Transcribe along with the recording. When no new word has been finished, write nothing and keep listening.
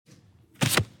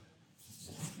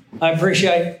I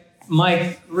appreciate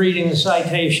Mike reading the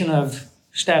citation of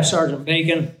Staff Sergeant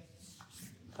Bacon.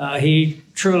 He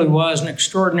truly was an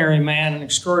extraordinary man, an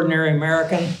extraordinary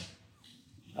American,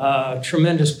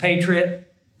 tremendous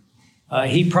patriot.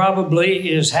 He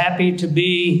probably is happy to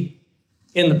be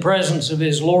in the presence of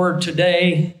his Lord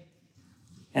today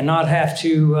and not have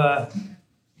to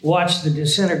watch the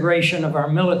disintegration of our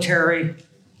military,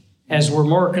 as we're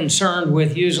more concerned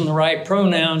with using the right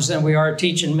pronouns than we are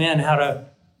teaching men how to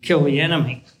kill the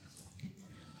enemy.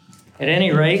 At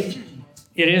any rate,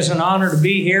 it is an honor to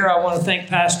be here. I want to thank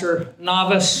Pastor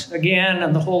Novice again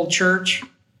and the whole church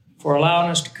for allowing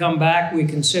us to come back. We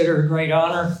consider it a great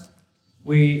honor.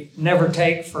 We never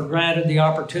take for granted the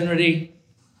opportunity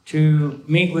to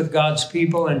meet with God's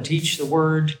people and teach the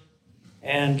Word.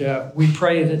 And we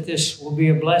pray that this will be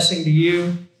a blessing to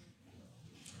you.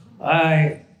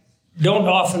 I don't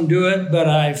often do it, but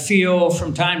I feel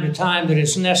from time to time that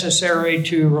it's necessary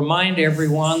to remind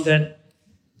everyone that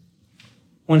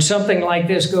when something like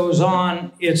this goes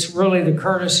on, it's really the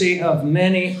courtesy of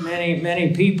many, many,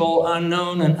 many people,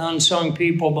 unknown and unsung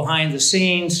people behind the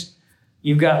scenes.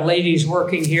 You've got ladies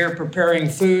working here preparing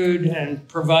food and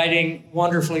providing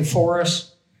wonderfully for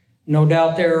us. No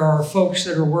doubt there are folks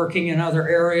that are working in other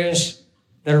areas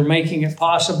that are making it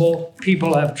possible.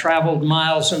 People have traveled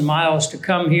miles and miles to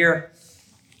come here.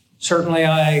 Certainly,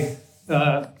 I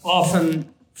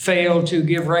often fail to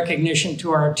give recognition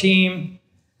to our team.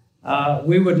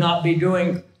 We would not be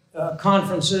doing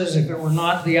conferences if it were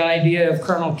not the idea of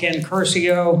Colonel Ken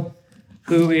Curcio,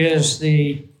 who is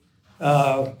the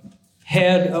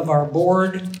head of our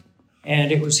board,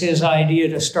 and it was his idea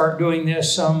to start doing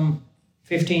this some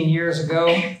 15 years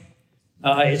ago.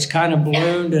 It's kind of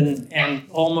ballooned and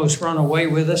almost run away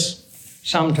with us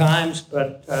sometimes,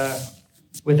 but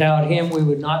without him, we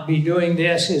would not be doing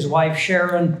this. His wife,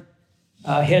 Sharon,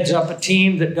 heads up a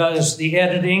team that does the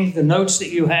editing, the notes that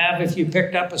you have. If you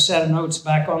picked up a set of notes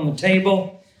back on the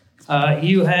table,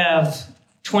 you have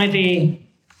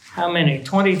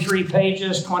 23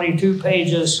 pages, 22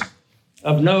 pages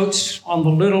of notes on the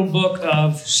little book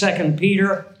of 2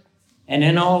 Peter. And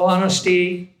in all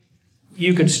honesty,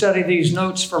 you could study these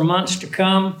notes for months to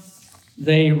come.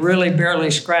 They really barely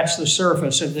scratch the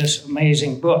surface of this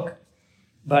amazing book.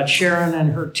 But Sharon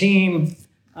and her team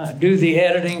do the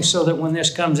editing so that when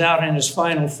this comes out in its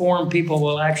final form, people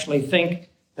will actually think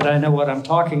that I know what I'm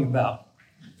talking about.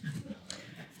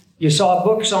 You saw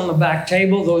books on the back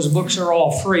table. Those books are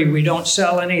all free. We don't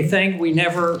sell anything. We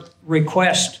never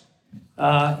request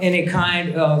any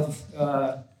kind of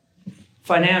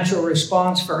financial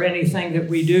response for anything that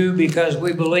we do, because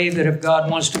we believe that if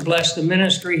God wants to bless the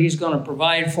ministry, He's going to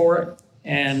provide for it.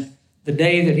 And the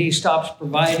day that He stops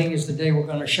providing is the day we're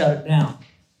going to shut it down.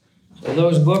 So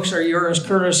those books are yours,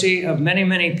 courtesy of many,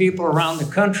 many people around the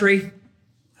country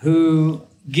who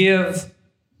give,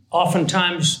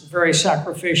 oftentimes very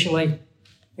sacrificially,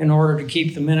 in order to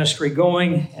keep the ministry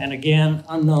going. And again,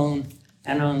 unknown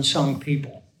and unsung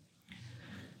people.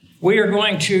 We are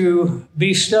going to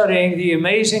be studying the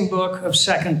amazing book of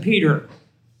 2 Peter.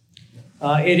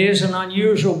 It is an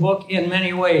unusual book in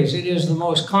many ways. It is the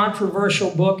most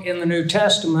controversial book in the New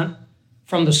Testament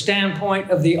from the standpoint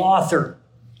of the author.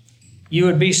 You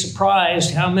would be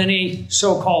surprised how many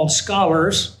so-called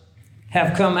scholars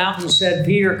have come out and said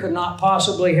Peter could not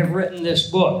possibly have written this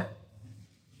book.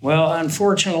 Well,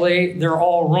 unfortunately, they're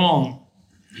all wrong.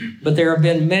 But there have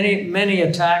been many, many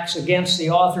attacks against the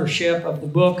authorship of the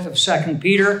book of 2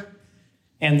 Peter.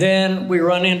 And then we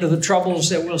run into the troubles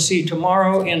that we'll see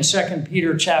tomorrow in 2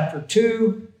 Peter chapter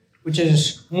 2, which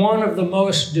is one of the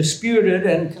most disputed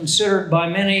and considered by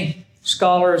many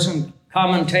scholars and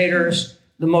commentators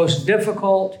the most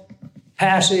difficult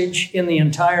passage in the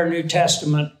entire New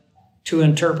Testament to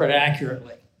interpret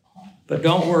accurately. But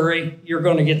don't worry, you're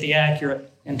going to get the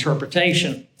accurate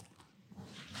interpretation.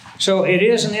 So it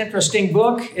is an interesting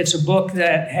book. It's a book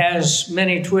that has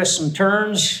many twists and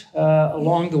turns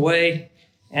along the way,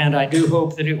 and I do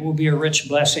hope that it will be a rich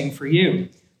blessing for you.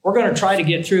 We're going to try to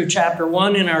get through chapter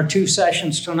 1 in our 2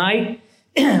 sessions tonight.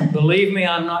 Believe me,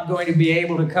 I'm not going to be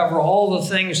able to cover all the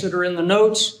things that are in the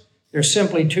notes. There's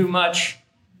simply too much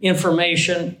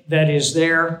information that is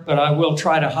there, but I will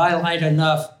try to highlight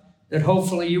enough that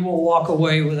hopefully you will walk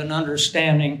away with an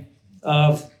understanding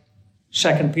of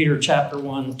 2 Peter chapter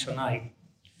 1 tonight.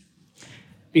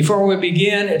 Before we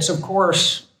begin, it's of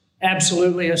course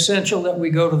absolutely essential that we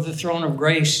go to the throne of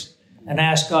grace and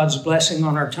ask God's blessing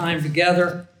on our time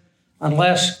together.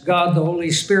 Unless God, the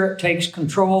Holy Spirit, takes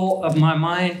control of my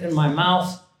mind and my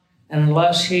mouth, and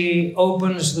unless He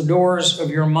opens the doors of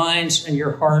your minds and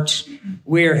your hearts,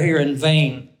 we are here in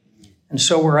vain. And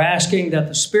so we're asking that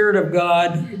the Spirit of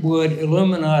God would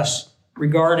illumine us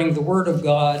regarding the Word of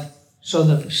God so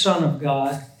that the Son of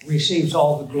God receives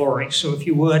all the glory. So if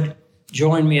you would,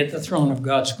 join me at the throne of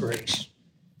God's grace.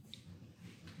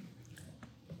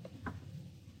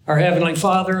 Our Heavenly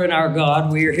Father and our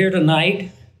God, we are here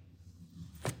tonight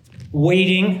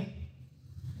waiting,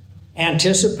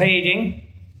 anticipating,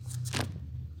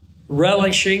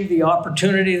 relishing the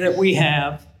opportunity that we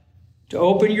have to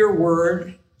open your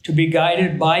Word, to be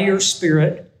guided by your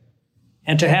Spirit,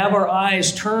 and to have our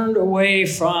eyes turned away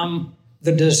from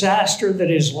the disaster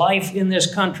that is life in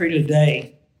this country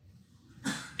today,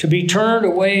 to be turned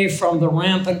away from the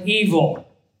rampant evil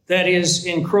that is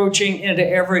encroaching into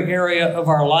every area of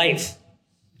our life,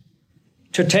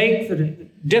 to take the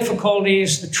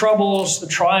difficulties, the troubles, the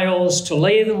trials, to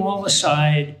lay them all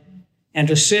aside, and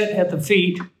to sit at the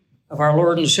feet of our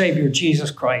Lord and Savior,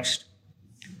 Jesus Christ.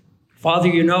 Father,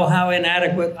 you know how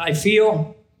inadequate I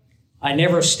feel. I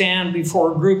never stand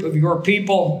before a group of your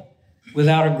people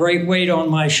without a great weight on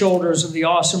my shoulders of the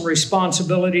awesome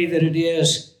responsibility that it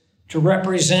is to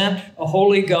represent a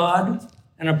holy God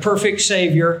and a perfect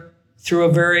Savior through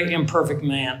a very imperfect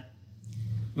man.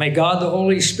 May God the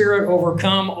Holy Spirit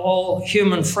overcome all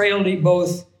human frailty,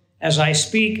 both as I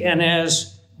speak and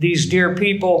as these dear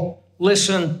people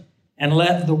listen, and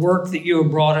let the work that you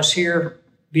have brought us here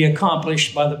be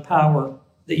accomplished by the power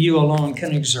that you alone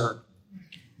can exert.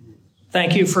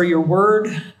 Thank you for your word.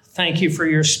 Thank you for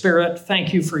your Spirit.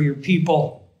 Thank you for your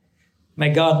people. May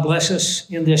God bless us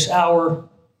in this hour,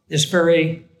 this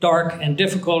very dark and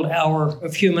difficult hour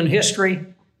of human history,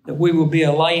 that we will be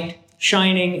a light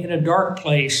shining in a dark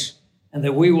place, and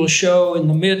that we will show in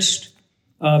the midst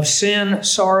of sin,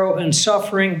 sorrow, and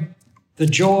suffering the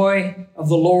joy of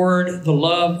the Lord, the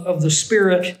love of the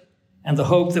Spirit, and the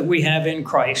hope that we have in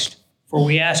Christ. For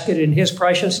we ask it in his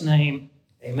precious name.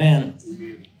 Amen.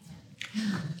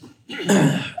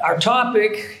 Our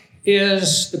topic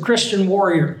is the Christian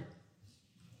warrior.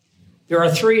 There are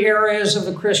three areas of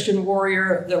the Christian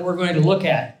warrior that we're going to look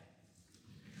at.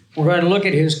 We're going to look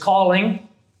at his calling,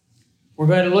 we're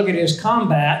going to look at his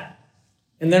combat,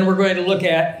 and then we're going to look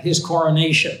at his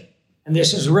coronation. And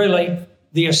this is really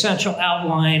the essential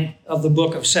outline of the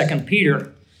book of 2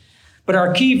 Peter. But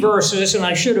our key verses, and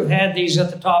I should have had these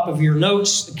at the top of your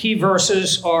notes, the key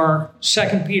verses are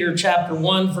 2 Peter chapter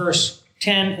 1, verse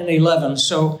 10 and 11.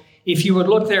 So if you would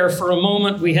look there for a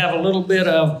moment, we have a little bit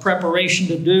of preparation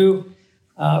to do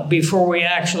before we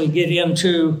actually get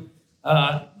into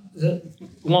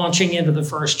launching into the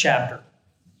first chapter.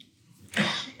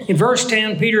 In verse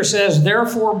 10, Peter says,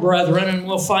 "Therefore, brethren," and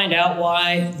we'll find out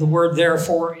why the word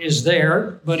therefore is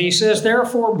there, but he says,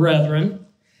 "Therefore, brethren,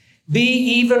 be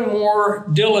even more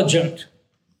diligent.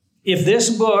 If this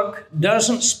book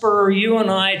doesn't spur you and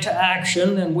I to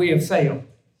action, then we have failed.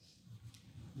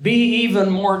 Be even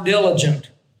more diligent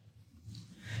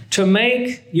to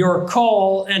make your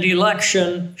call and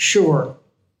election sure."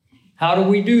 How do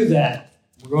we do that?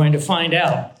 We're going to find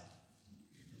out.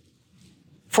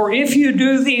 "For if you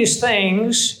do these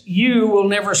things, you will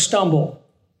never stumble.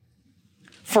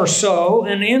 For so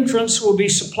an entrance will be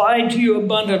supplied to you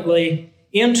abundantly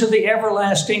into the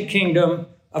everlasting kingdom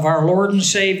of our Lord and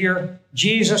Savior,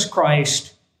 Jesus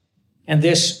Christ." And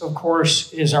this, of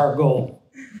course, is our goal.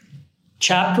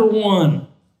 Chapter 1,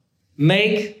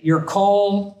 make your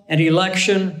call and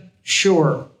election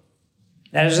sure.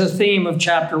 That is the theme of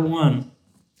chapter 1.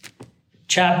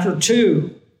 Chapter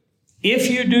 2,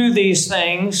 if you do these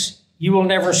things, you will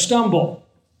never stumble.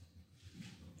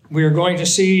 We are going to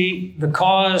see the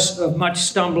cause of much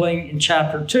stumbling in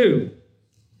chapter 2.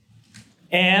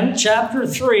 And chapter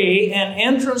 3, an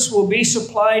entrance will be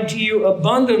supplied to you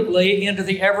abundantly into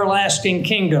the everlasting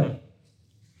kingdom.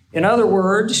 In other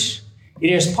words, it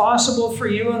is possible for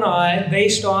you and I,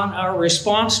 based on our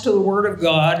response to the Word of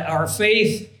God, our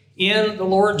faith in the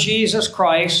Lord Jesus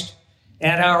Christ,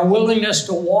 and our willingness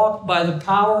to walk by the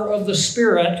power of the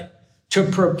Spirit, to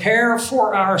prepare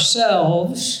for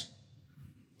ourselves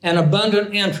an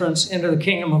abundant entrance into the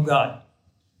kingdom of God.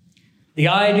 The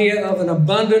idea of an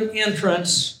abundant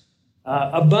entrance,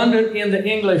 abundant in the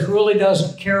English really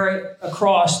doesn't carry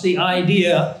across the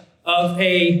idea of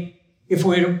a, if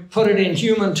we put it in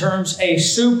human terms, a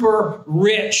super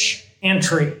rich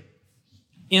entry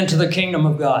into the kingdom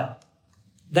of God.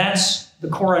 That's the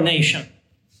coronation.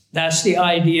 That's the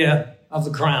idea of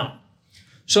the crown.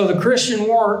 So the Christian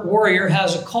warrior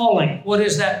has a calling. What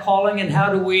is that calling, and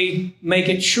how do we make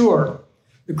it sure?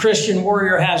 The Christian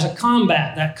warrior has a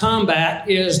combat. That combat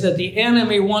is that the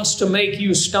enemy wants to make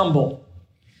you stumble.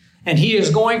 And he is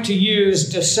going to use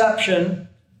deception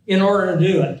in order to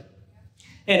do it.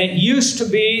 And it used to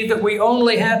be that we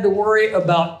only had to worry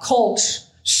about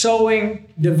cults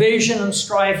sowing division and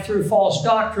strife through false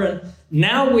doctrine.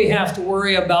 Now we have to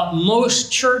worry about most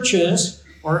churches,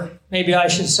 or maybe I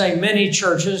should say many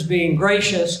churches, being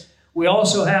gracious. We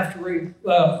also have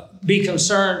to be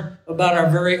concerned about our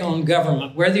very own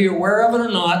government. Whether you're aware of it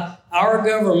or not, our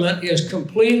government is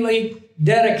completely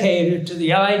dedicated to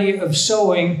the idea of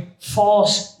sowing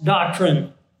false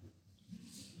doctrine.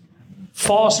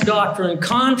 False doctrine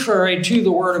contrary to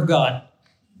the Word of God.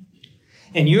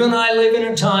 And you and I live in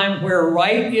a time where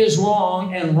right is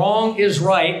wrong and wrong is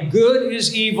right, good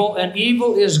is evil and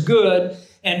evil is good.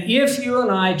 And if you and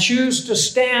I choose to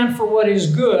stand for what is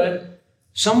good,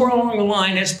 somewhere along the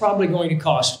line, it's probably going to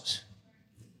cost us.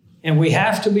 And we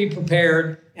have to be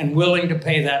prepared and willing to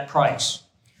pay that price.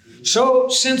 So,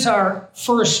 since our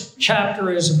first chapter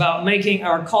is about making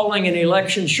our calling and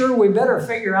election sure, we better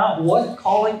figure out what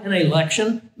calling and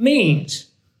election means.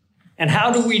 And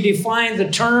how do we define the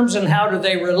terms and how do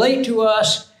they relate to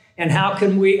us? And how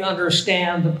can we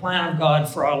understand the plan of God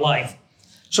for our life?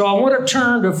 So I want to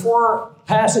turn to 4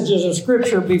 passages of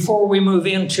Scripture before we move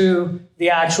into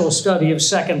the actual study of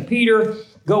 2 Peter.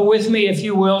 Go with me, if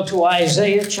you will, to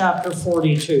Isaiah chapter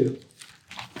 42.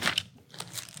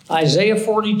 Isaiah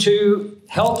 42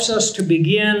 helps us to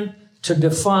begin to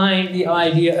define the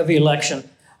idea of election.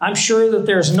 I'm sure that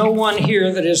there's no one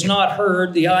here that has not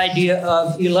heard the idea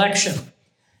of election.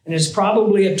 And it's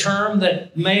probably a term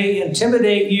that may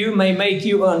intimidate you, may make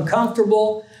you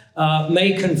uncomfortable,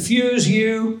 may confuse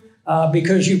you,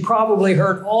 because you probably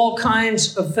heard all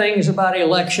kinds of things about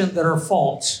election that are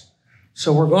false.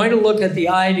 So we're going to look at the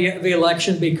idea of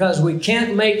election because we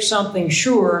can't make something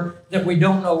sure that we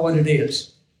don't know what it is.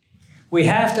 We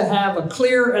have to have a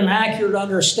clear and accurate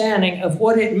understanding of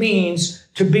what it means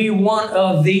to be one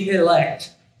of the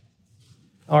elect.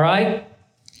 All right?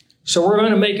 So we're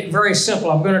going to make it very simple.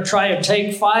 I'm going to try to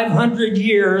take 500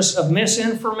 years of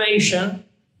misinformation.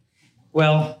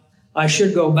 Well, I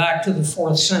should go back to the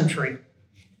 4th century.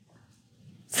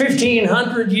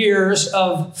 1,500 years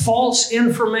of false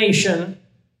information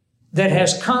that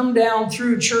has come down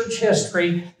through church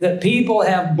history that people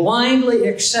have blindly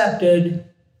accepted,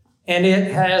 and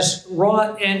it has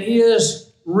wrought and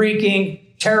is wreaking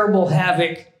terrible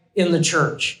havoc in the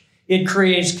church. It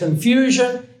creates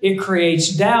confusion, it creates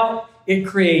doubt, it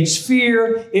creates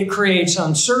fear, it creates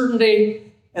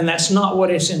uncertainty, and that's not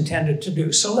what it's intended to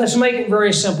do. So let's make it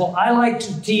very simple. I like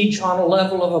to teach on a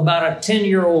level of about a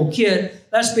 10-year-old kid.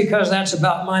 That's because that's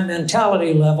about my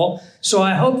mentality level. So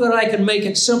I hope that I can make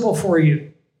it simple for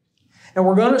you. And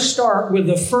we're going to start with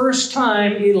the first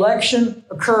time election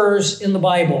occurs in the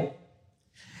Bible.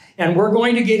 And we're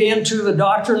going to get into the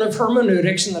doctrine of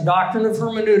hermeneutics. And the doctrine of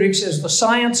hermeneutics is the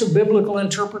science of biblical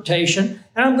interpretation.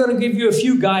 And I'm going to give you a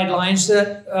few guidelines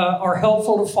that are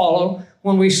helpful to follow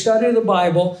when we study the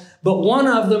Bible. But one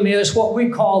of them is what we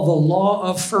call the law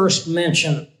of first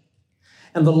mention.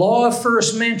 And the law of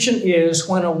first mention is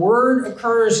when a word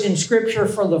occurs in Scripture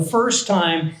for the first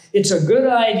time, it's a good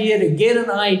idea to get an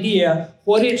idea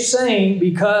what it's saying,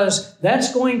 because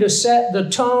that's going to set the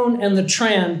tone and the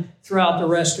trend throughout the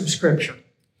rest of Scripture.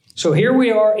 So here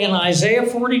we are in Isaiah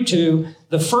 42,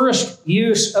 the first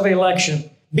use of election.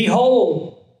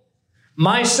 Behold,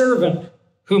 my servant,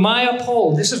 whom I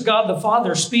uphold. This is God the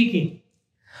Father speaking.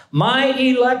 My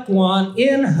elect one,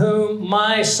 in whom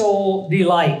my soul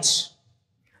delights.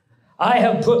 I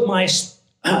have put my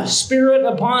spirit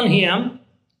upon him,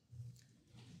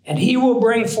 and he will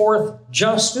bring forth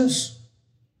justice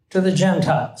to the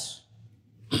Gentiles.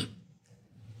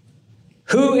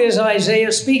 Who is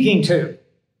Isaiah speaking to?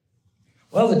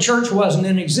 Well, the church wasn't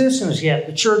in existence yet.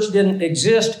 The church didn't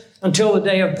exist until the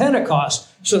day of Pentecost.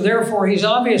 So therefore, he's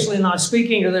obviously not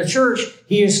speaking to the church.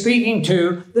 He is speaking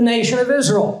to the nation of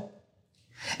Israel.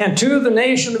 And to the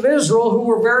nation of Israel, who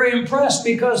were very impressed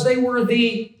because they were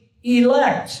the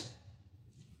elect.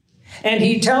 And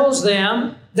he tells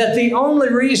them that the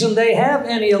only reason they have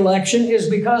any election is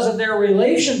because of their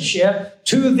relationship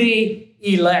to the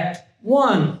elect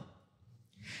one.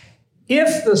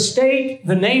 If the state,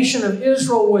 the nation of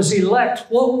Israel was elect,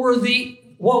 what were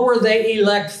they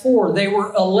elect for? They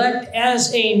were elect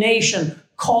as a nation,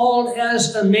 called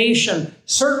as a nation,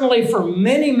 certainly for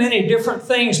many, many different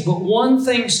things, but one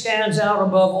thing stands out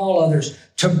above all others: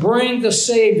 to bring the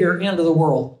Savior into the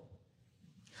world.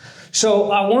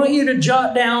 So I want you to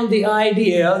jot down the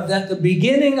idea that the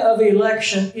beginning of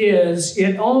election is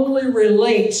it only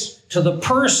relates to the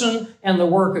person and the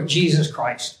work of Jesus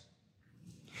Christ.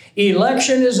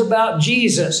 Election is about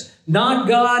Jesus, not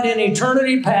God in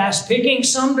eternity past, picking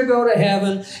some to go to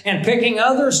heaven and picking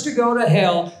others to go to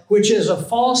hell, which is a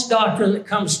false doctrine that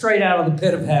comes straight out of the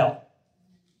pit of hell.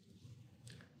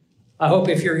 I hope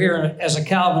if you're here as a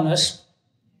Calvinist,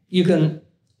 you can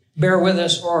bear with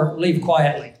us or leave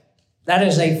quietly. That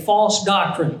is a false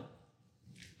doctrine.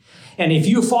 And if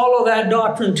you follow that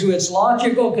doctrine to its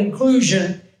logical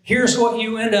conclusion, here's what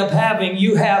you end up having.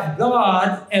 You have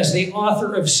God as the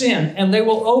author of sin, and they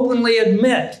will openly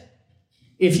admit,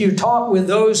 if you talk with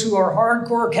those who are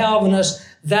hardcore Calvinists,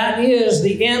 that is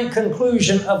the end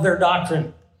conclusion of their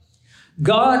doctrine.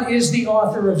 God is the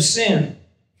author of sin.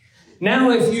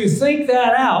 Now, if you think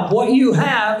that out, what you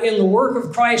have in the work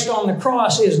of Christ on the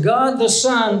cross is God the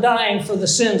Son dying for the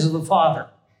sins of the Father.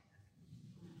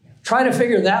 Try to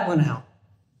figure that one out.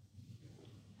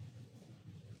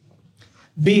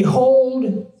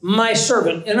 Behold my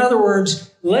servant. In other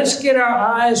words, let's get our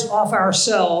eyes off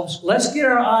ourselves. Let's get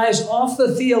our eyes off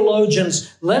the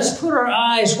theologians. Let's put our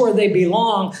eyes where they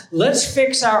belong. Let's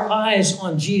fix our eyes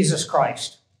on Jesus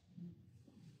Christ.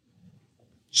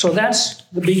 So that's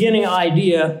the beginning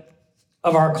idea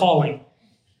of our calling.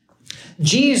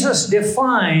 Jesus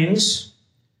defines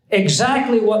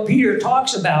exactly what Peter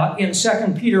talks about in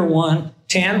 2 Peter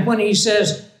 1:10 when he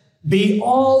says, be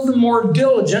all the more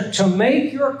diligent to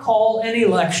make your call and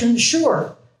election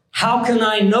sure. How can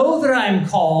I know that I'm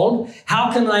called?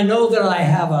 How can I know that I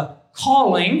have a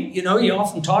calling? You know, you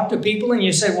often talk to people and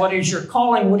you say, what is your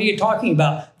calling? What are you talking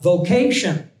about?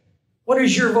 Vocation. What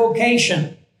is your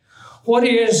vocation? What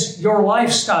is your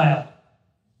lifestyle?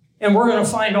 And we're going to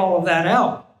find all of that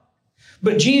out.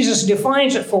 But Jesus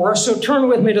defines it for us. So turn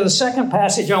with me to the second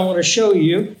passage I want to show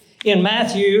you in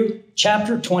Matthew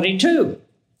chapter 22.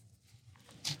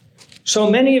 So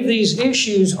many of these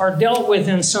issues are dealt with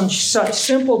in such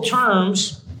simple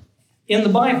terms in the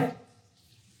Bible.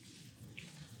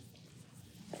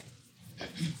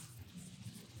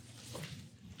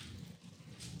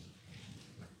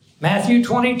 Matthew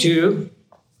 22,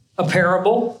 a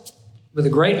parable with a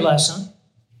great lesson.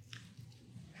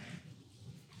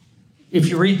 If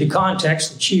you read the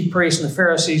context, the chief priests and the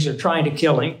Pharisees are trying to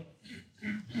kill him.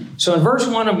 So in verse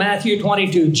 1 of Matthew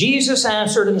 22, Jesus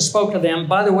answered and spoke to them.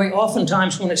 By the way,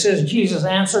 oftentimes when it says Jesus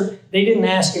answered, they didn't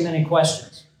ask him any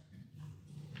questions.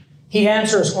 He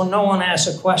answers when no one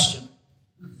asks a question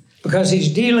because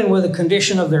he's dealing with the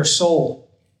condition of their soul.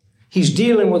 He's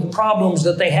dealing with problems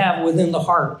that they have within the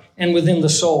heart and within the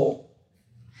soul.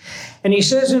 And he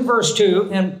says in verse 2,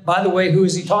 and by the way, who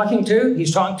is he talking to?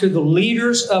 He's talking to the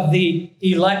leaders of the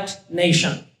elect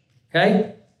nation.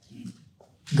 Okay?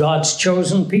 God's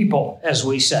chosen people, as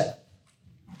we say.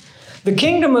 The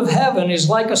kingdom of heaven is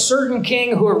like a certain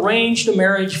king who arranged a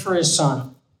marriage for his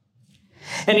son.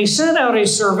 And he sent out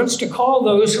his servants to call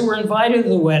those who were invited to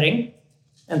the wedding,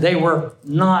 and they were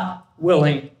not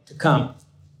willing to come.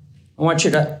 I want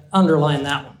you to underline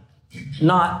that one.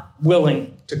 Not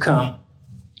willing to come.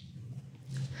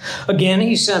 Again,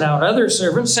 he sent out other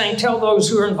servants, saying, tell those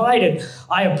who are invited,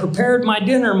 I have prepared my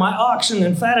dinner, my oxen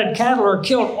and fatted cattle are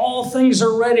killed, all things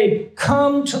are ready.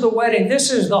 Come to the wedding.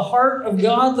 This is the heart of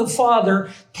God the Father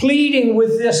pleading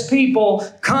with this people,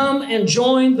 come and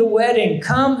join the wedding.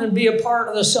 Come and be a part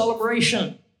of the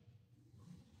celebration.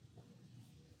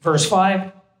 Verse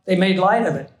 5, they made light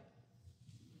of it.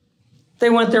 They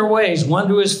went their ways, one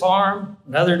to his farm,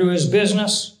 another to his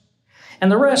business.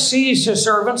 And the rest seized his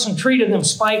servants and treated them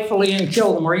spitefully and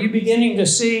killed them. Are you beginning to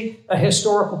see a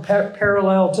historical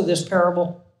parallel to this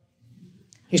parable?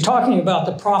 He's talking about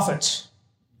the prophets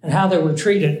and how they were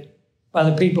treated by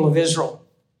the people of Israel.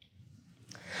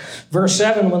 Verse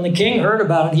 7, when the king heard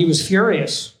about it, he was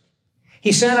furious.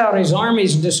 He sent out his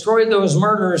armies and destroyed those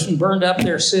murderers and burned up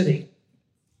their city.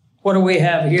 What do we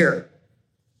have here?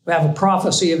 We have a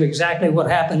prophecy of exactly what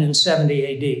happened in 70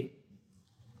 A.D.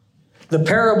 The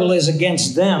parable is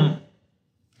against them.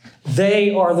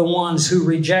 They are the ones who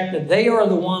rejected. They are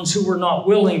the ones who were not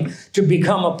willing to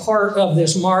become a part of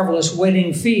this marvelous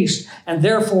wedding feast. And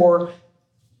therefore,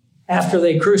 after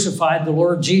they crucified the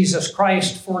Lord Jesus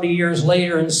Christ 40 years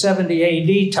later in 70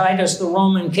 A.D., Titus the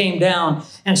Roman came down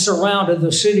and surrounded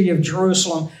the city of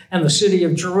Jerusalem. And the city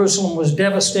of Jerusalem was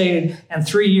devastated. And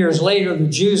 3 years later, the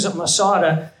Jews at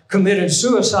Masada committed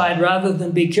suicide rather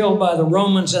than be killed by the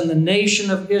Romans, and the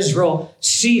nation of Israel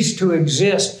ceased to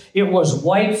exist. It was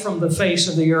wiped from the face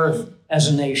of the earth as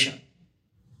a nation.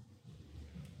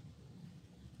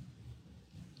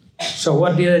 So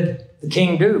what did the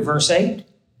king do? Verse 8.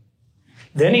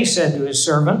 Then he said to his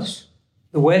servants,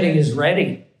 the wedding is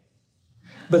ready,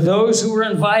 but those who were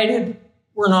invited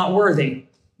were not worthy.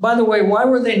 By the way, why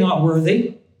were they not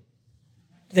worthy?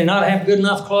 Did they not have good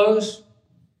enough clothes?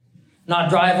 Not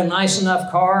drive a nice enough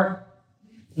car?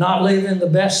 Not live in the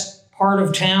best part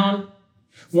of town?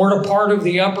 Weren't a part of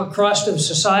the upper crust of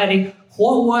society?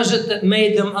 What was it that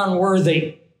made them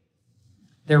unworthy?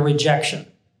 Their rejection.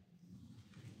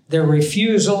 Their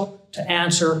refusal to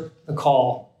answer the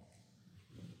call.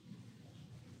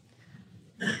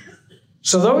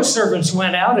 So those servants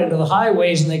went out into the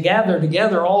highways and they gathered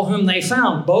together all whom they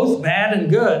found, both bad and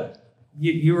good.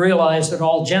 You realize that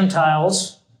all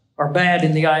Gentiles are bad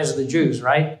in the eyes of the Jews,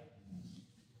 right?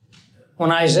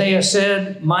 When Isaiah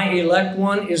said, my elect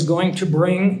one is going to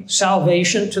bring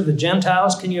salvation to the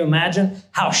Gentiles, can you imagine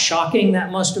how shocking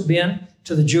that must have been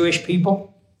to the Jewish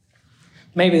people?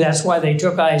 Maybe that's why they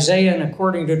took Isaiah, and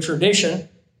according to tradition,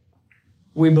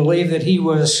 we believe that he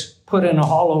was put in a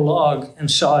hollow log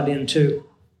and sawed in two,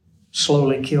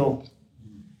 slowly killed.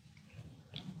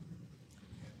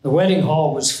 The wedding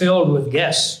hall was filled with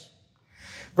guests.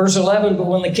 Verse 11, but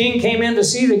when the king came in to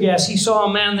see the guests, he saw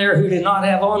a man there who did not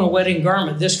have on a wedding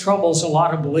garment. This troubles a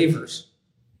lot of believers.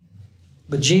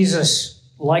 But Jesus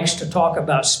likes to talk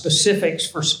about specifics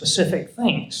for specific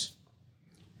things.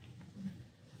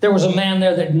 There was a man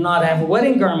there that did not have a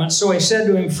wedding garment. So he said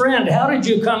to him, friend, how did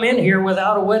you come in here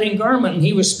without a wedding garment? And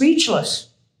he was speechless.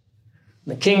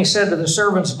 The king said to the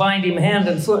servants, bind him hand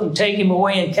and foot and take him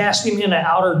away and cast him into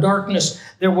outer darkness.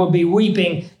 There will be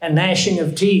weeping and gnashing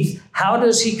of teeth. How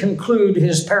does he conclude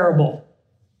his parable?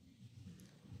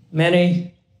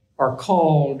 Many are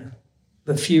called,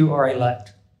 but few are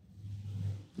elect.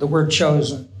 The word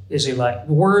chosen is elect.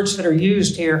 The words that are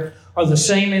used here are the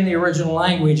same in the original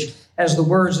language as the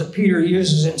words that Peter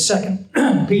uses in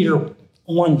 2 Peter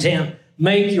 1:10.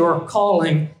 Make your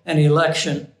calling and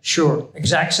election sure.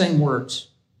 Exact same words.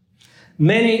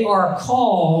 Many are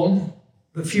called,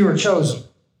 but few are chosen.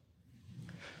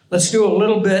 Let's do a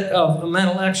little bit of a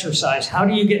mental exercise. How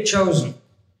do you get chosen?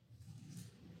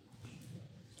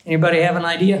 Anybody have an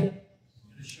idea?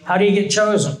 How do you get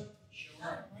chosen?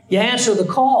 You answer the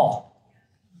call,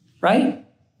 right?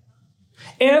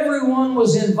 Everyone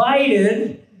was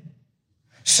invited.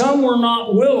 Some were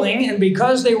not willing, and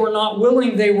because they were not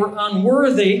willing, they were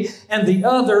unworthy. And the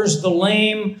others, the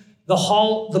lame, the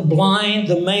halt, the blind,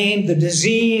 the maimed, the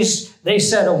diseased, they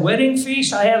said, a wedding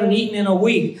feast? I haven't eaten in a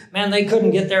week. Man, they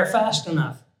couldn't get there fast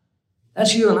enough.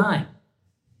 That's you and I.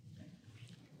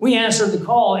 We answered the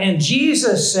call, and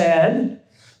Jesus said,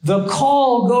 the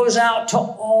call goes out to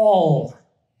all,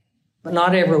 but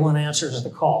not everyone answers the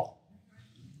call.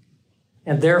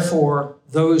 And therefore,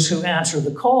 those who answer the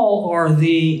call are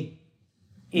the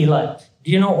elect.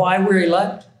 Do you know why we're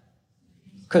elect?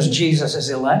 Because Jesus is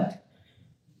elect.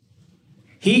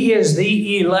 He is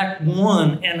the elect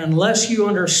one. And unless you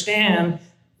understand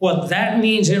what that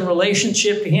means in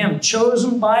relationship to him,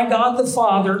 chosen by God the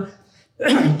Father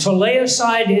to lay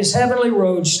aside his heavenly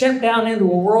road, step down into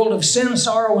a world of sin,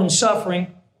 sorrow, and suffering,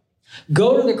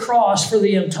 go to the cross for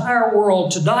the entire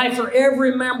world, to die for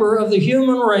every member of the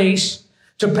human race,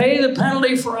 to pay the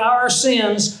penalty for our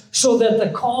sins so that the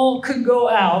call could go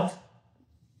out,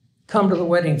 come to the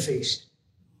wedding feast.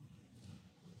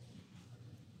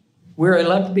 We're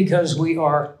elect because we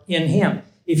are in him.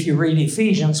 If you read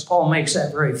Ephesians, Paul makes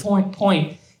that very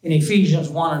point in Ephesians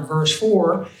 1 and verse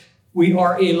 4. We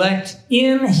are elect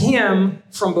in him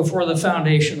from before the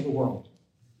foundation of the world.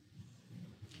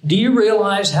 Do you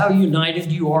realize how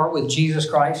united you are with Jesus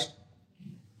Christ?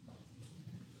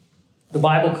 The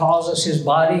Bible calls us his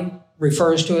body,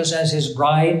 refers to us as his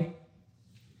bride.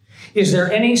 Is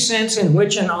there any sense in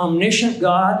which an omniscient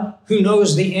God who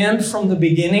knows the end from the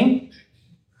beginning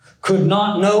could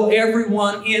not know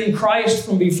everyone in Christ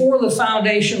from before the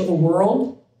foundation of the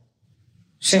world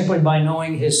simply by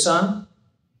knowing his Son?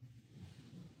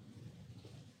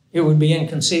 It would be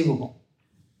inconceivable.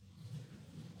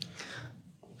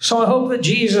 So I hope that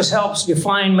Jesus helps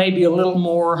define maybe a little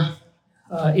more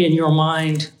in your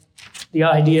mind the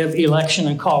idea of election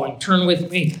and calling. Turn with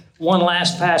me one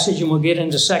last passage and we'll get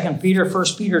into 2 Peter, 1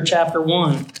 Peter chapter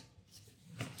 1.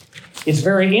 It's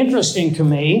very interesting to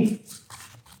me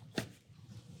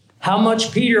how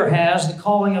much Peter has the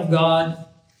calling of God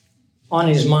on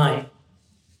his mind.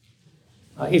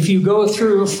 If you go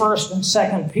through 1 and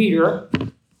 2 Peter,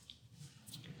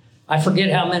 I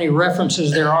forget how many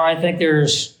references there are. I think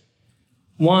there's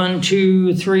 1,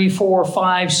 2, 3, 4,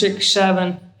 5, 6,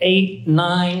 7, 8,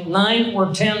 9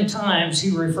 or 10 times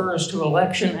he refers to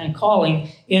election and calling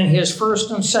in his 1st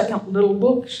and 2nd little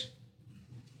books.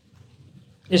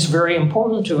 It's very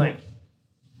important to him.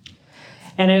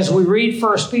 And as we read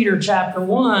 1 Peter chapter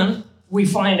 1, we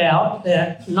find out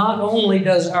that not only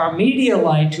does our media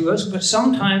lie to us, but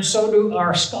sometimes so do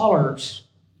our scholars.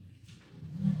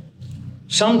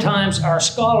 Sometimes our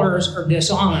scholars are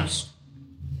dishonest.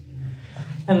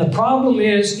 And the problem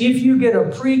is, if you get a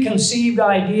preconceived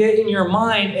idea in your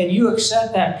mind and you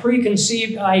accept that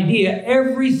preconceived idea,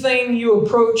 everything you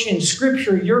approach in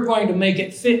Scripture, you're going to make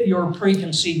it fit your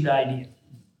preconceived idea.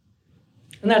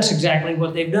 And that's exactly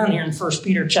what they've done here in 1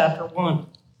 Peter chapter 1.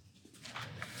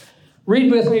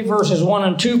 Read with me verses 1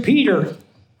 and 2. Peter,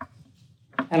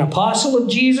 an apostle of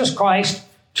Jesus Christ,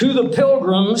 to the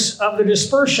pilgrims of the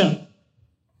dispersion,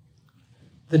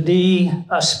 the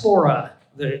diaspora,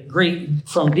 the Greek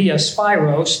from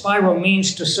diaspiro. Spiro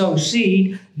means to sow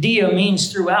seed. Dia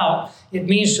means throughout. It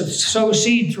means to sow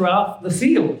seed throughout the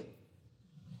field.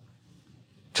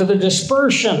 To the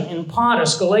dispersion in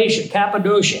Pontus, Galatia,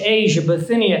 Cappadocia, Asia,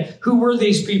 Bithynia. Who were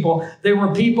these people? They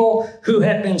were people who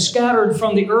had been scattered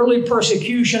from the early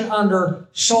persecution under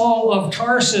Saul of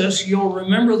Tarsus. You'll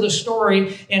remember the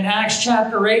story in Acts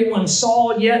chapter 8 when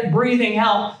Saul, yet breathing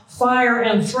out fire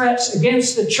and threats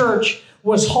against the church,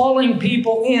 was hauling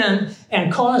people in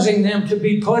and causing them to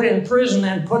be put in prison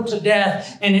and put to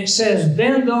death. And it says,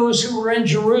 then those who were in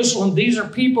Jerusalem, these are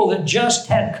people that just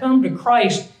had come to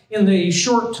Christ in the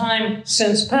short time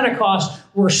since Pentecost,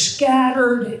 were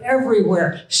scattered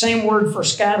everywhere. Same word for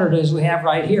scattered as we have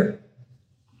right here.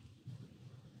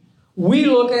 We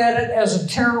look at it as a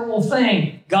terrible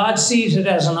thing. God sees it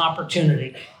as an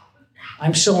opportunity.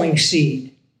 I'm sowing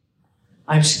seed.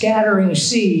 I'm scattering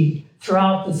seed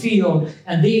throughout the field.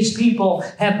 And these people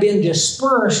have been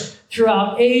dispersed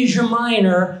throughout Asia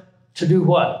Minor to do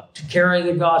what? To carry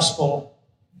the gospel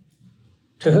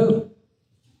to who?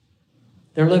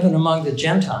 They're living among the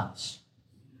Gentiles.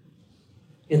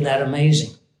 Isn't that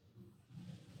amazing?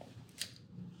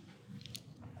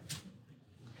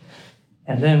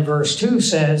 And then verse 2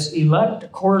 says, elect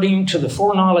according to the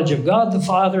foreknowledge of God the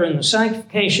Father and the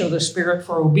sanctification of the Spirit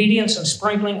for obedience and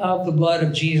sprinkling of the blood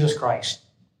of Jesus Christ.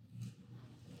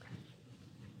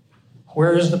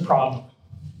 Where is the problem?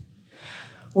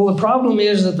 Well, the problem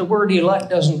is that the word elect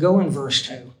doesn't go in verse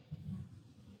 2.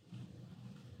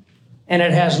 And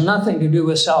it has nothing to do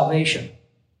with salvation.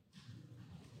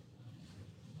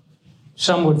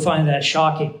 Some would find that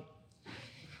shocking.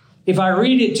 If I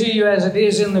read it to you as it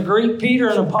is in the Greek, Peter,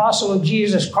 an apostle of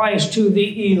Jesus Christ, to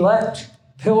the elect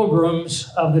pilgrims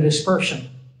of the dispersion.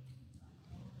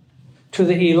 To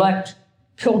the elect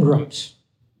pilgrims.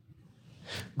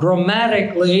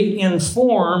 Grammatically, in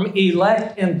form,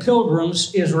 elect and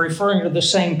pilgrims is referring to the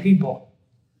same people.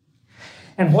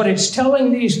 And what it's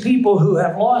telling these people who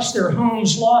have lost their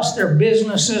homes, lost their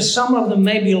businesses, some of them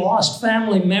maybe lost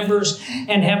family members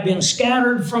and have been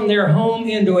scattered from their home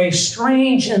into a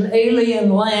strange and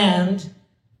alien land,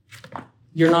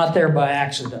 you're not there by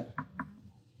accident.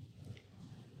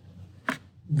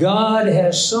 God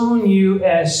has sown you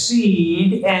as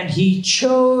seed, and He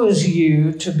chose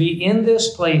you to be in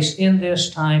this place, in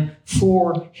this time,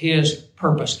 for His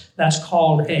purpose. That's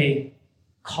called a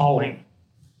calling.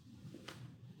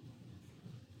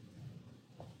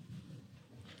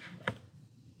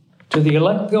 To the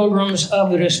elect pilgrims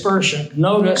of the dispersion,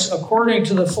 notice, according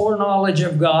to the foreknowledge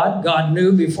of God, God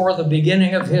knew before the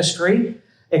beginning of history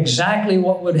exactly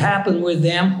what would happen with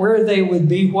them, where they would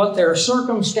be, what their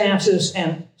circumstances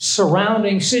and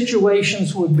surrounding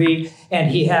situations would be, and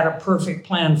He had a perfect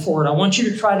plan for it. I want you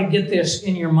to try to get this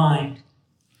in your mind.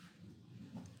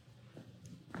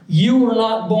 You were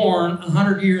not born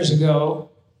 100 years ago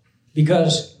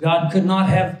because God could not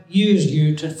have used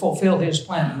you to fulfill His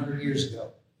plan 100 years ago.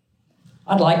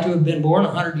 I'd like to have been born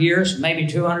 100 years, maybe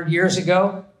 200 years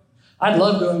ago. I'd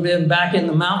love to have been back in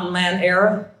the mountain man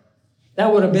era.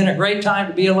 That would have been a great time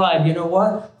to be alive. You know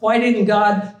what? Why didn't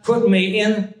God put me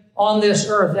on this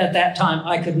earth at that time?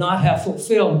 I could not have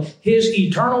fulfilled His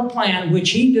eternal plan, which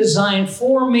He designed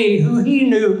for me, who He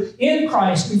knew in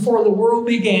Christ before the world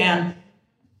began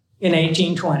in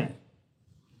 1820.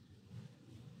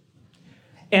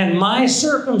 And my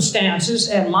circumstances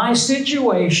and my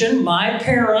situation, my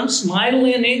parents, my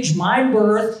lineage, my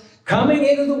birth, coming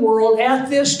into the world at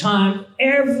this time,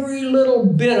 every little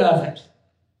bit of it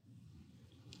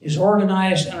is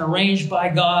organized and arranged by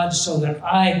God so that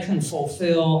I can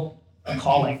fulfill a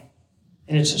calling.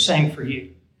 And it's the same for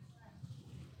you.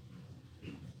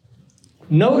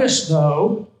 Notice,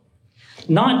 though,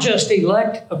 not just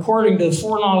elect according to the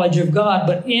foreknowledge of God,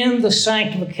 but in the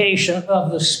sanctification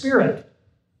of the Spirit.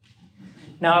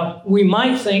 Now, we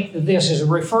might think that this is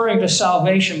referring to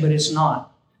salvation, but it's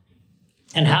not.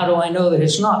 And how do I know that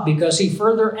it's not? Because He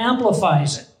further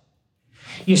amplifies it.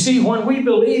 You see, when we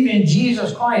believe in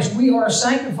Jesus Christ, we are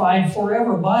sanctified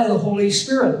forever by the Holy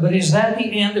Spirit. But is that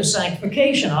the end of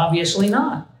sanctification? Obviously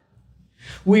not.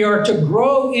 We are to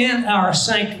grow in our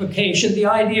sanctification. The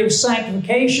idea of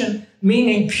sanctification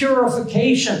meaning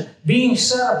purification, being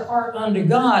set apart unto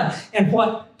God. And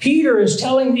what Peter is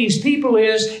telling these people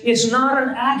is, it's not an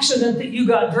accident that you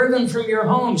got driven from your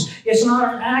homes. It's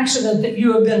not an accident that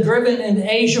you have been driven into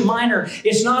Asia Minor.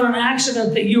 It's not an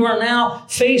accident that you are now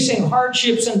facing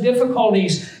hardships and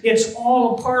difficulties. It's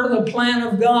all a part of the plan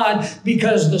of God,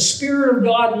 because the Spirit of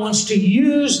God wants to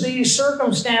use these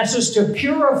circumstances to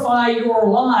purify your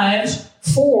lives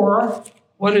for,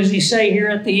 what does he say here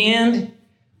at the end?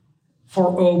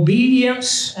 For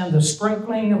obedience and the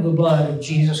sprinkling of the blood of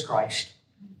Jesus Christ.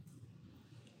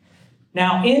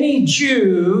 Now, any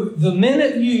Jew, the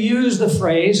minute you use the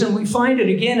phrase, and we find it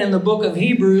again in the book of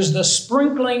Hebrews, the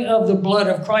sprinkling of the blood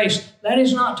of Christ, that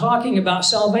is not talking about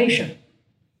salvation.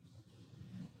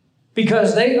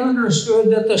 Because they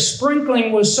understood that the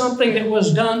sprinkling was something that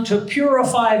was done to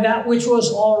purify that which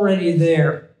was already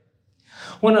there.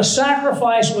 When a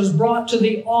sacrifice was brought to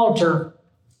the altar,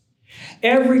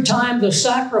 every time the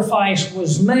sacrifice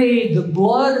was made, the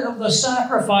blood of the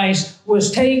sacrifice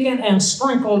was taken and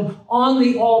sprinkled on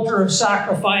the altar of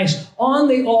sacrifice, on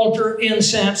the altar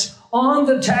incense, on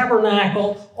the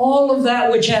tabernacle, all of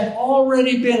that which had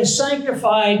already been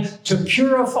sanctified, to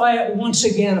purify it once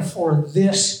again for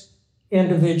this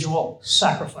individual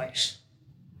sacrifice.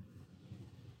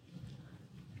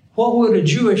 What would a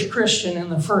Jewish Christian in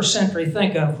the first century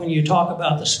think of when you talk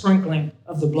about the sprinkling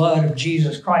of the blood of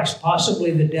Jesus Christ?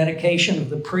 Possibly the dedication of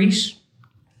the priests.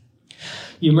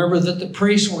 You remember that the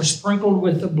priests were sprinkled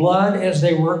with the blood as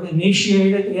they were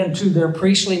initiated into their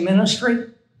priestly ministry?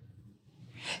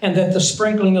 And that the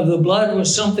sprinkling of the blood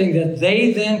was something that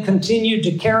they then continued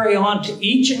to carry on to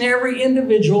each and every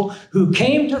individual who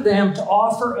came to them to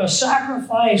offer a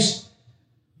sacrifice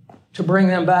to bring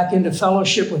them back into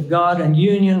fellowship with God and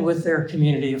union with their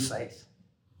community of faith.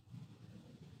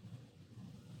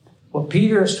 What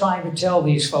Peter is trying to tell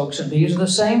these folks, and these are the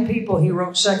same people he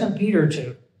wrote 2 Peter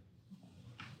to,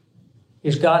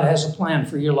 is God has a plan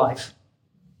for your life.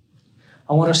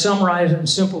 I want to summarize it in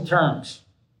simple terms.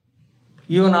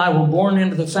 You and I were born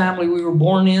into the family we were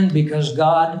born in because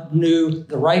God knew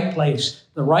the right place,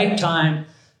 the right time,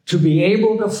 to be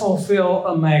able to fulfill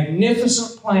a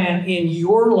magnificent plan in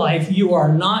your life. You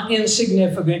are not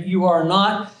insignificant. You are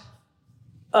not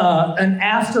an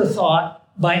afterthought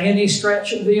by any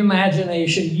stretch of the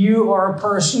imagination. You are a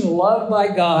person loved by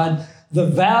God. The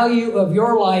value of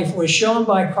your life was shown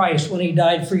by Christ when he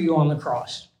died for you on the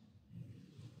cross.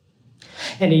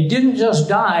 And he didn't just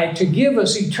die to give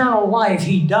us eternal life.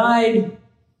 He died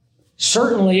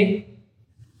certainly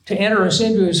to enter us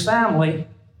into his family,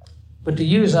 but to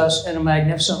use us in a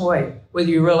magnificent way. Whether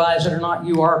you realize it or not,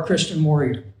 you are a Christian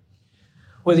warrior.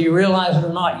 Whether you realize it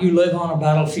or not, you live on a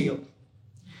battlefield.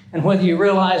 And whether you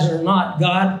realize it or not,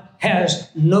 God has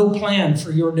no plan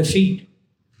for your defeat.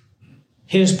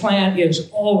 His plan is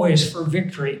always for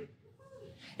victory.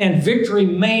 And victory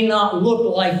may not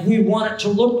look like we want it to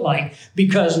look like,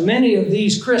 because many of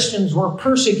these Christians were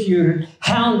persecuted,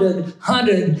 hounded,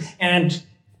 hunted, and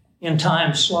in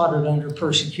time slaughtered under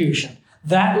persecution.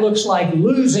 That looks like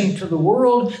losing to the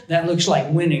world. That looks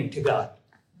like winning to God.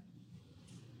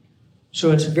 So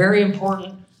it's very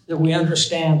important that we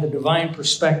understand the divine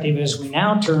perspective as we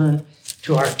now turn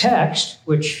to our text,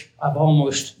 which I've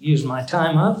almost used my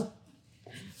time up.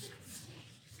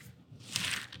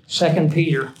 2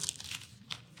 Peter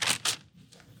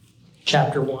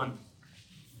chapter 1.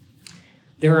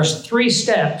 There are 3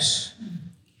 steps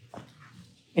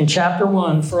in chapter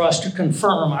 1 for us to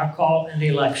confirm our call and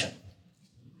election.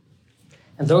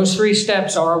 And those 3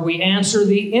 steps are: we answer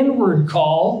the inward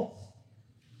call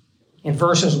in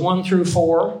verses 1 through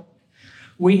 4.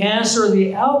 We answer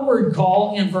the outward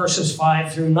call in verses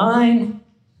 5 through 9.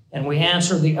 And we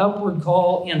answer the upward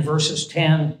call in verses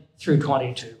 10 through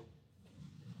 22.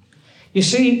 You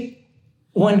see,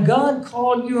 when God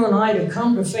called you and I to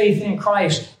come to faith in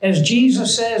Christ, as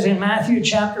Jesus says in Matthew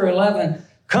chapter 11,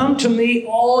 "Come to me,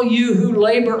 all you who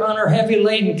labor and are heavy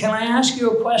laden." Can I ask you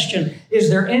a question? Is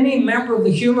there any member of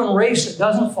the human race that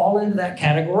doesn't fall into that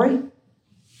category?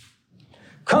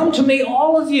 Come to me,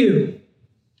 all of you,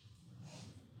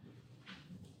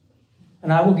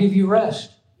 and I will give you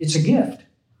rest. It's a gift.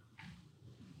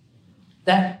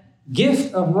 That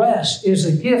gift of rest is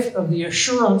a gift of the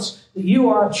assurance that you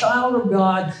are a child of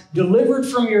God, delivered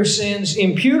from your sins,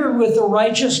 imputed with the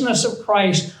righteousness of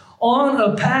Christ, on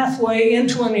a pathway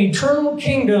into an eternal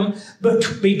kingdom.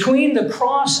 But between the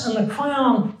cross and the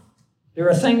crown, there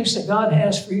are things that God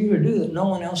has for you to do that no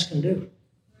one else can do.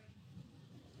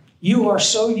 You are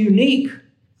so unique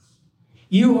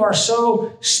You are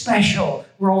so special.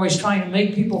 We're always trying to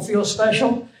make people feel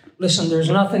special. Listen, there's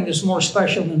nothing that's more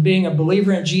special than being a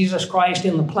believer in Jesus Christ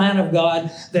in the plan of God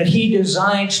that He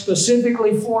designed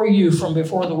specifically for you from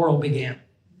before the world began.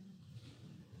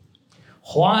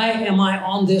 Why am I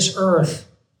on this earth?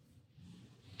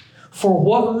 For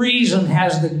what reason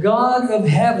has the God of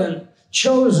heaven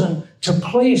chosen to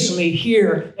place me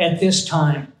here at this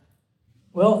time?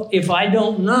 Well, if I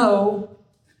don't know,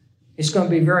 it's going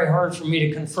to be very hard for me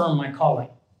to confirm my calling.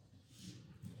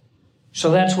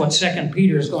 So that's what 2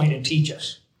 Peter is going to teach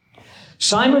us.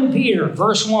 Simon Peter,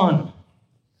 verse 1.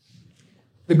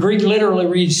 The Greek literally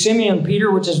reads Simeon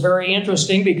Peter, which is very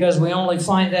interesting because we only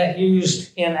find that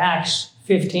used in Acts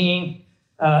 15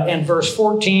 and verse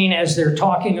 14 as they're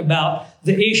talking about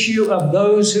the issue of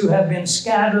those who have been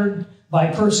scattered by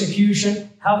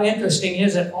persecution. How interesting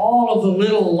is it? All of the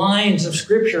little lines of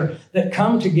Scripture that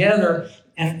come together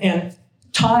and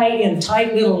tie in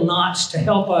tight little knots to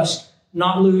help us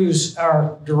not lose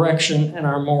our direction and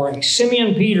our mooring.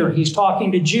 Simeon Peter, he's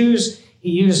talking to Jews. He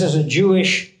uses a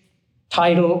Jewish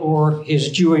title or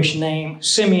his Jewish name,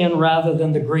 Simeon, rather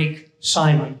than the Greek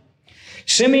Simon.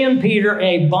 Simeon Peter,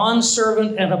 a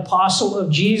bondservant and apostle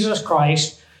of Jesus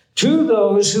Christ, to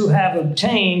those who have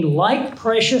obtained like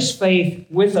precious faith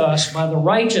with us by the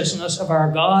righteousness of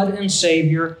our God and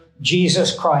Savior,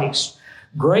 Jesus Christ.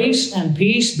 Grace and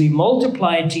peace be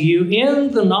multiplied to you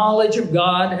in the knowledge of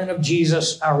God and of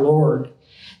Jesus our Lord,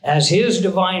 as His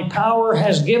divine power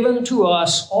has given to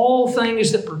us all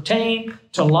things that pertain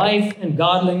to life and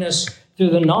godliness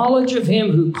through the knowledge of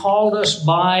Him who called us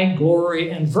by glory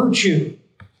and virtue,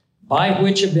 by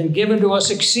which have been given to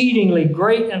us exceedingly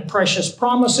great and precious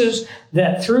promises,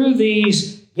 that through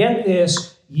these, get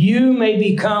this, you may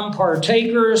become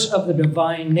partakers of the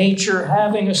divine nature,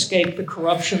 having escaped the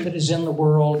corruption that is in the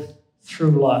world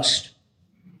through lust.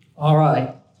 All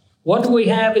right. What do we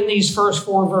have in these first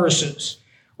 4 verses?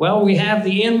 Well, we have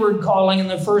the inward calling, and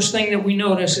the first thing that we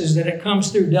notice is that it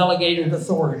comes through delegated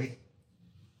authority.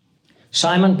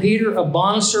 Simon Peter, a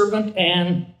bondservant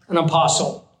and an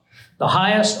apostle. The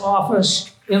highest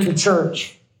office in the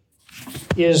church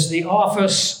is the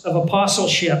office of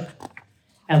apostleship.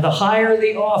 And the higher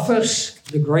the office,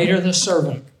 the greater the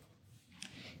servant.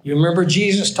 You remember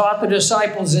Jesus taught the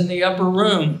disciples in the upper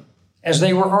room as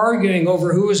they were arguing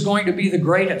over who was going to be the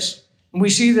greatest. And we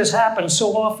see this happen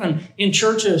so often in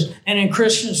churches and in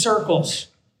Christian circles.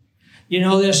 You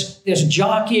know, this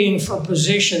jockeying for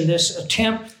position, this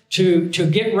attempt to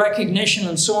get recognition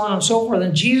and so on and so forth.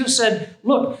 And Jesus said,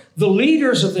 look, the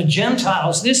leaders of the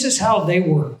Gentiles, this is how they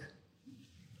work.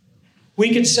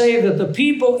 We could say that the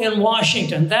people in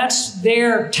Washington, that's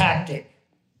their tactic.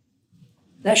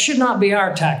 That should not be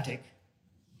our tactic.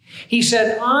 He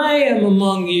said, I am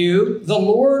among you, the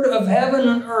Lord of heaven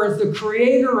and earth, the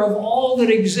creator of all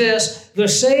that exists, the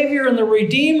Savior and the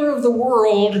Redeemer of the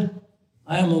world.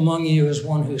 I am among you as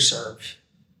one who serves.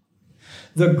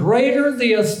 The greater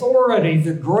the authority,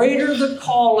 the greater the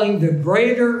calling, the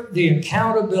greater the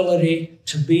accountability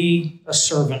to be a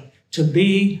servant, to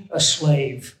be a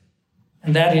slave.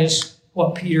 And that is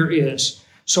what Peter is.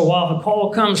 So while the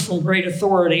call comes from great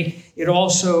authority, it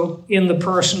also, in the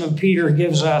person of Peter,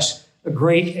 gives us a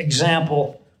great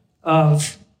example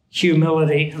of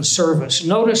humility and service.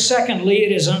 Notice, secondly,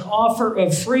 it is an offer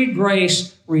of free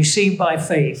grace received by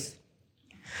faith.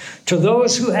 To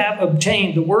those who have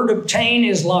obtained, the word obtain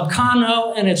is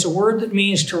lakano, and it's a word that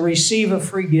means to receive a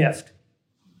free gift.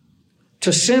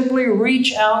 To simply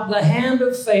reach out the hand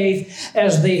of faith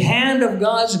as the hand of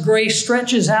God's grace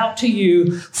stretches out to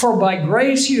you. For by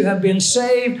grace you have been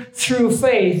saved through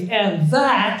faith, and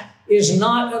that is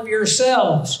not of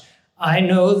yourselves. I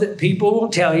know that people will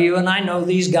tell you, and I know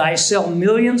these guys sell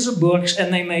millions of books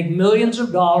and they make millions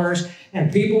of dollars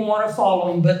and people want to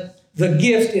follow them, but the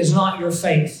gift is not your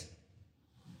faith.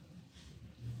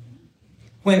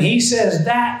 When he says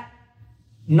that,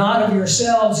 not of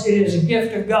yourselves, it is a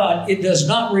gift of God, it does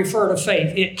not refer to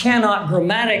faith. It cannot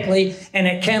grammatically and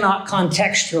it cannot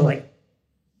contextually.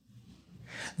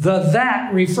 The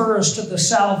that refers to the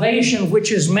salvation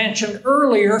which is mentioned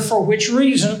earlier, for which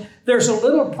reason there's a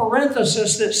little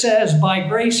parenthesis that says, by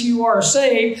grace you are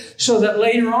saved, so that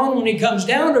later on when he comes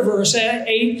down to verse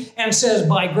 8 and says,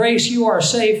 by grace you are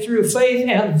saved through faith,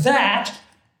 and that,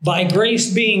 by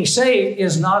grace being saved,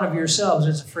 is not of yourselves,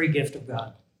 it's a free gift of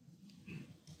God.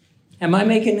 Am I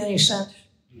making any sense?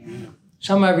 Yeah.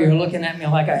 Some of you are looking at me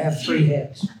like I have 3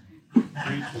 heads.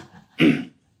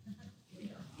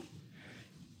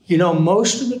 You know,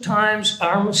 most of the times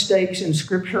our mistakes in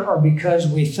Scripture are because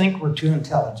we think we're too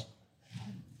intelligent.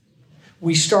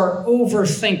 We start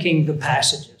overthinking the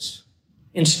passages.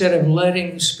 instead of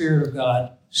letting the Spirit of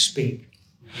God speak.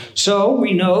 So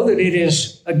we know that it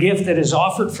is a gift that is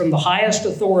offered from the highest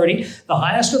authority. The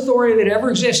highest authority that ever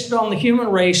existed on the human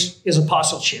race is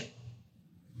apostleship.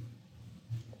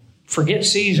 Forget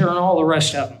Caesar and all the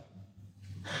rest of them.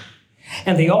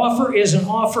 And the offer is an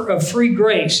offer of free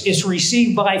grace. It's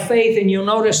received by faith, and you'll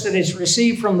notice that it's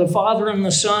received from the Father and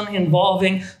the Son,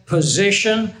 involving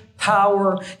position,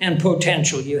 power, and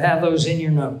potential. You have those in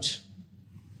your notes.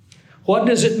 What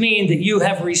does it mean that you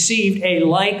have received a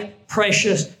like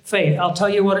precious faith? I'll tell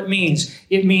you what it means.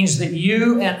 It means that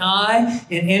you and I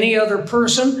and any other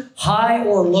person, high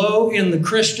or low in the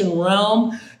Christian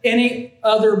realm, any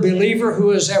other believer who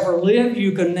has ever lived,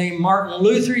 you can name Martin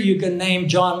Luther, you can name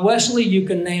John Wesley, you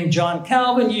can name John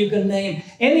Calvin, you can name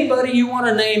anybody you want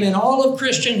to name in all of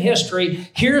Christian history.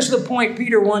 Here's the point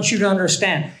Peter wants you to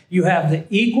understand. You have the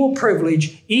equal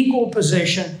privilege, equal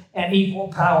position, and equal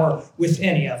power with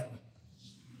any of them.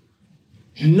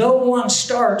 No one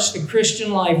starts the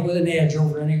Christian life with an edge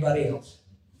over anybody else.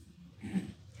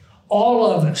 All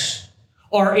of us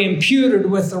are imputed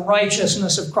with the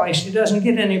righteousness of Christ. It doesn't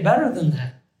get any better than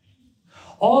that.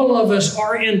 All of us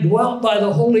are indwelt by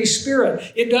the Holy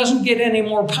Spirit. It doesn't get any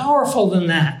more powerful than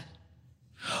that.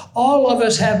 All of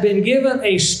us have been given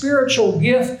a spiritual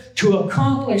gift to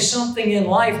accomplish something in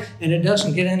life, and it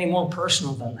doesn't get any more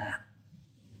personal than that.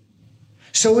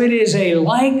 So it is a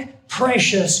like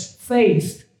precious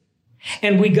faith.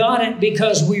 And we got it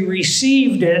because we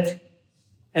received it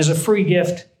as a free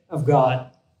gift of God.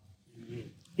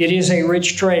 It is a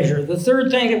rich treasure. The third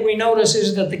thing that we notice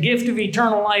is that the gift of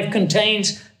eternal life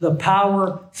contains the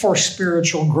power for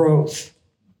spiritual growth.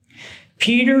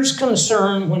 Peter's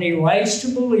concern when he writes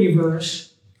to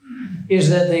believers is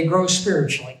that they grow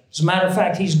spiritually. As a matter of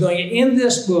fact, he's going to end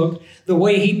this book the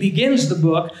way he begins the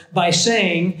book by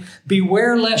saying,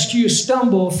 beware lest you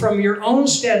stumble from your own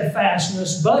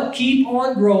steadfastness, but keep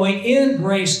on growing in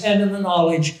grace and in the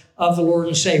knowledge of the Lord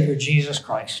and Savior, Jesus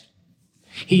Christ.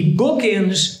 He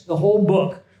bookends the whole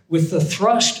book with the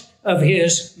thrust of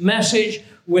his message,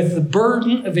 with the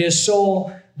burden of his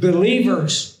soul.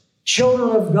 Believers,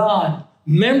 children of God,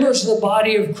 members of the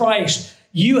body of Christ,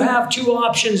 you have two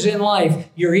options in life.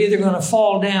 You're either going to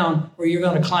fall down or you're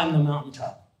going to climb the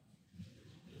mountaintop.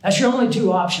 That's your only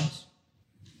two options.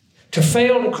 To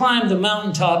fail to climb the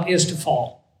mountaintop is to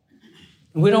fall.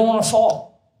 And we don't want to fall.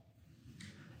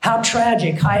 How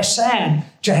tragic, how sad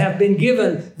to have been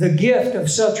given the gift of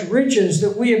such riches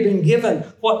that we have been given.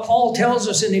 What Paul tells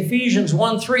us in Ephesians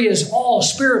 1:3 is all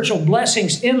spiritual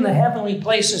blessings in the heavenly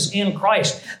places in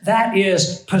Christ. That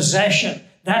is possession.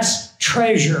 That's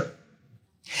treasure.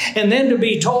 And then to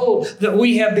be told that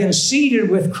we have been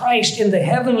seated with Christ in the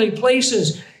heavenly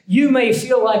places. You may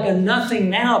feel like a nothing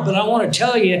now, but I want to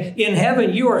tell you, in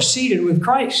heaven, you are seated with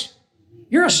Christ.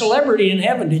 You're a celebrity in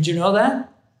heaven. Did you know that?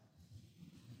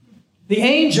 The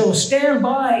angels stand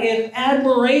by in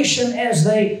admiration as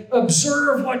they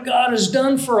observe what God has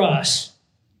done for us.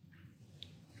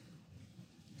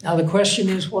 Now the question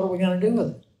is, what are we going to do with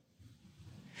it?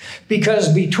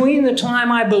 Because between the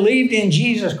time I believed in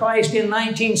Jesus Christ in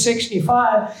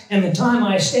 1965 and the time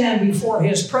I stand before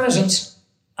his presence,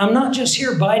 I'm not just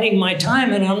here biding my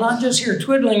time and I'm not just here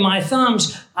twiddling my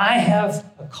thumbs. I have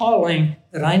a calling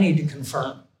that I need to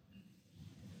confirm.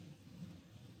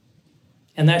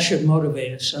 And that should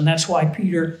motivate us. And that's why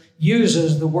Peter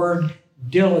uses the word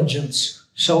diligence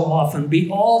so often. Be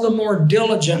all the more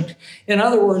diligent. In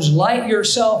other words, light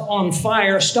yourself on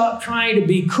fire. Stop trying to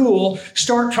be cool.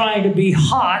 Start trying to be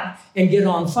hot and get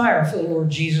on fire for the Lord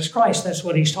Jesus Christ. That's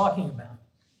what he's talking about.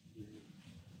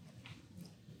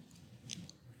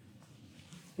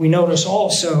 We notice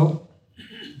also,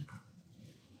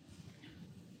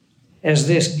 as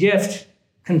this gift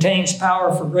contains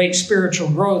power for great spiritual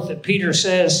growth, that Peter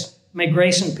says, may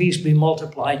grace and peace be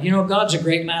multiplied. You know, God's a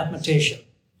great mathematician.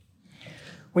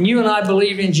 When you and I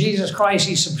believe in Jesus Christ,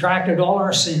 he subtracted all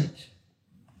our sins.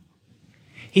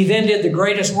 He then did the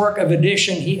greatest work of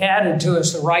addition. He added to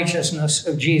us the righteousness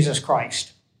of Jesus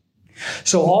Christ.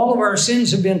 So all of our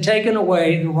sins have been taken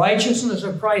away. The righteousness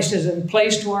of Christ is in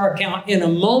place to our account in a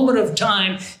moment of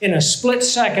time, in a split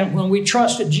second, when we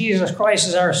trusted Jesus Christ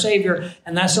as our Savior,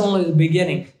 and that's only the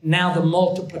beginning. Now the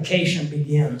multiplication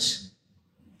begins.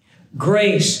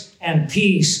 Grace and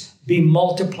peace be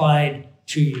multiplied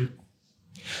to you.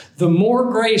 The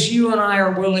more grace you and I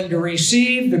are willing to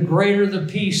receive, the greater the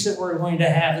peace that we're going to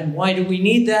have. And why do we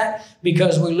need that?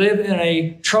 Because we live in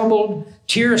a troubled,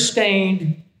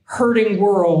 tear-stained, hurting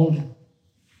world,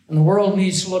 and the world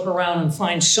needs to look around and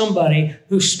find somebody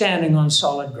who's standing on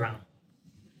solid ground.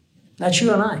 That's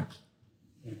you and I.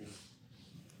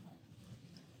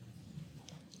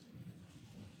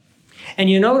 And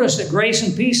you notice that grace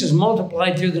and peace is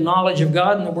multiplied through the knowledge of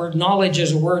God, and the word knowledge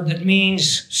is a word that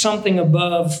means something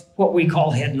above what we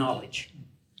call head knowledge.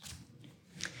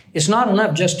 It's not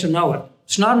enough just to know it.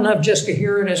 It's not enough just to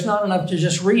hear it. It's not enough to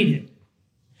just read it.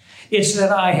 It's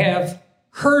that I have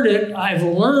heard it, I've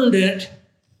learned it,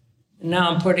 and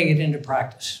now I'm putting it into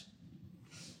practice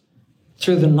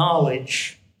through the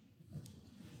knowledge.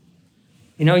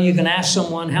 You know, you can ask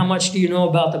someone, how much do you know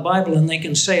about the Bible? And they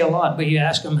can say a lot, but you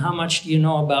ask them, how much do you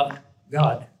know about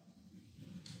God?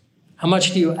 How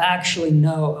much do you actually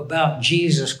know about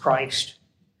Jesus Christ?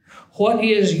 What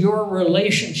is your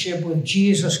relationship with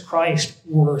Jesus Christ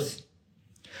worth?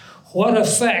 What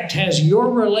effect has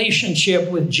your relationship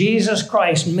with Jesus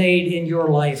Christ made in your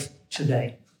life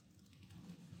today?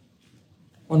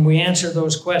 When we answer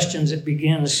those questions, it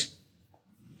begins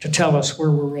to tell us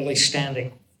where we're really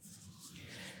standing.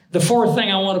 The fourth thing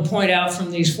I want to point out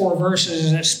from these 4 verses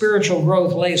is that spiritual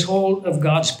growth lays hold of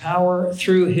God's power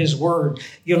through His Word.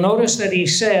 You'll notice that He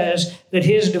says that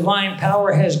His divine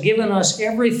power has given us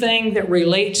everything that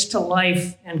relates to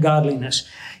life and godliness.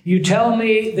 You tell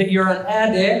me that you're an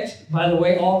addict. By the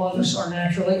way, all of us are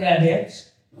naturally addicts.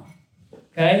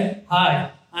 Okay?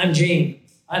 Hi, I'm Gene.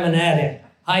 I'm an addict.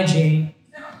 Hi, Gene.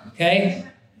 Okay?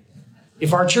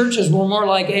 If our churches were more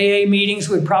like AA meetings,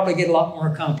 we'd probably get a lot more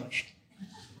accomplished.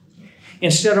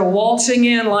 Instead of waltzing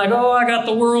in like, oh, I got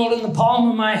the world in the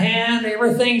palm of my hand,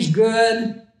 everything's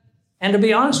good. And to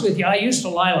be honest with you, I used to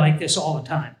lie like this all the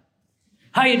time.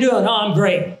 How you doing? Oh, I'm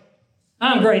great.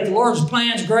 I'm great. The Lord's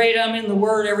plan's great. I'm in the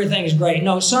Word. Everything's great.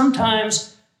 No,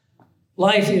 sometimes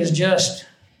life is just,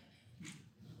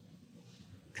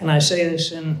 can I say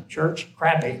this in church?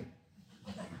 Crappy.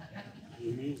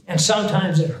 And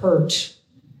sometimes it hurts.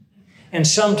 And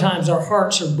sometimes our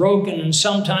hearts are broken. And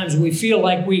sometimes we feel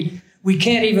like we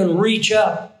can't even reach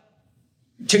up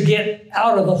to get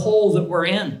out of the hole that we're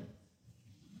in.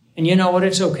 And you know what?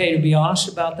 It's okay to be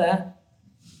honest about that.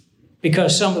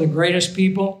 Because some of the greatest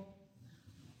people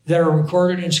that are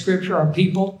recorded in Scripture are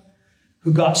people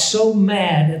who got so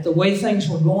mad at the way things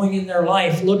were going in their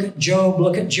life. Look at Job,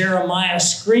 look at Jeremiah,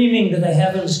 screaming to the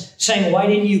heavens, saying, why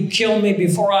didn't you kill me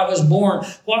before I was born?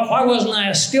 Why wasn't I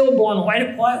a stillborn?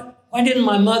 Why didn't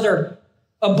my mother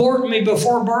abort me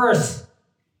before birth?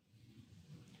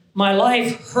 My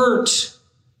life hurts.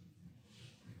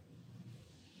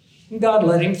 And God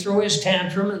let him throw his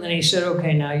tantrum, and then He said,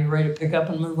 okay, now you're ready to pick up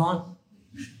and move on?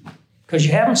 Because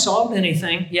you haven't solved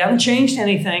anything. You haven't changed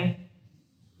anything.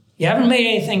 You haven't made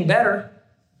anything better.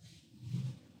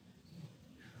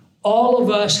 All of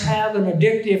us have an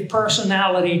addictive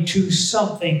personality to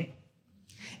something.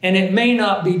 And it may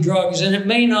not be drugs, and it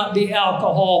may not be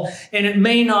alcohol, and it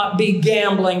may not be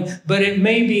gambling, but it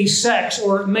may be sex,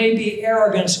 or it may be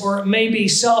arrogance, or it may be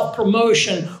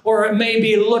self-promotion, or it may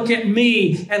be look at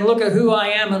me and look at who I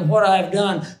am and what I've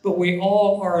done. But we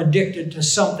all are addicted to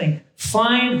something.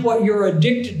 Find what you're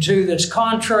addicted to that's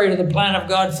contrary to the plan of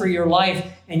God for your life,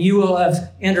 and you will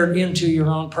have entered into your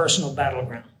own personal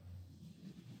battleground.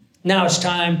 Now it's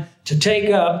time to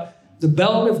take up the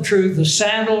belt of truth, the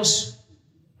sandals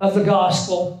of the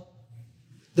gospel,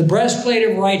 the breastplate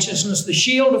of righteousness, the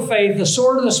shield of faith, the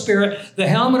sword of the Spirit, the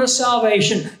helmet of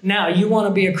salvation. Now, you want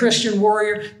to be a Christian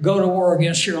warrior? Go to war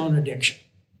against your own addiction.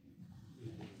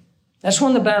 That's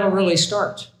when the battle really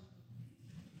starts.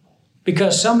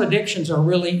 Because some addictions are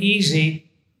really easy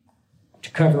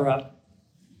to cover up.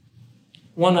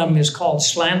 One of them is called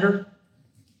slander,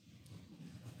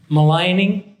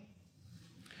 maligning,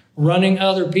 running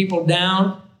other people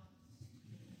down,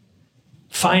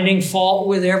 finding fault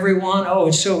with everyone. Oh,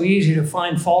 it's so easy to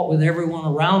find fault with everyone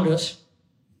around us.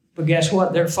 But guess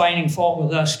what? They're finding fault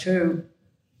with us too.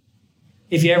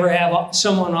 If you ever have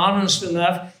someone honest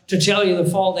enough to tell you the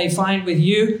fault they find with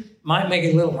you, it might make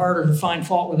it a little harder to find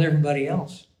fault with everybody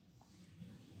else.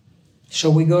 So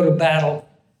we go to battle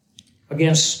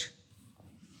against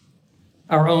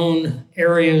our own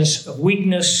areas of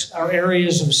weakness, our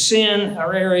areas of sin,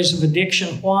 our areas of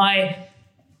addiction. Why?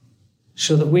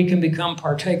 So that we can become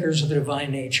partakers of the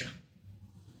divine nature.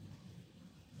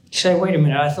 You say, wait a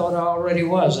minute, I thought I already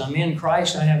was. I'm in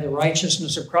Christ. I have the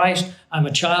righteousness of Christ. I'm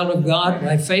a child of God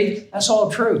by faith. That's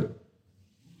all true.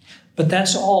 But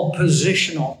that's all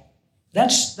positional.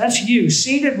 That's you,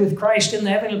 seated with Christ in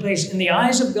the heavenly place. In the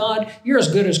eyes of God, you're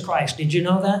as good as Christ. Did you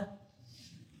know that?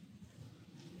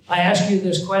 I asked you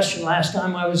this question last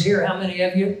time I was here. How many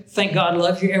of you think God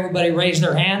loves you? Everybody raised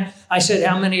their hand. I said,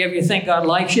 how many of you think God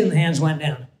likes you? And the hands went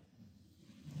down.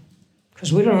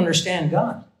 Because we don't understand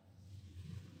God.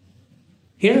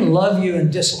 He doesn't love you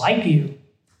and dislike you.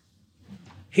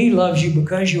 He loves you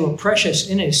because you are precious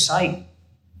in His sight.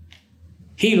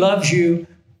 He loves you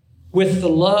with the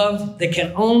love that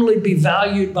can only be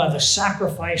valued by the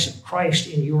sacrifice of Christ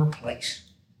in your place.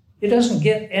 It doesn't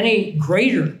get any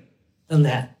greater than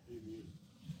that.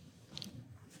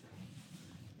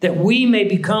 That we may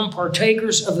become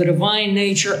partakers of the divine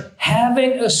nature,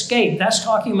 having escaped. That's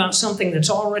talking about something that's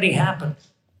already happened.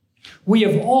 We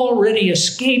have already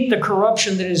escaped the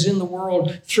corruption that is in the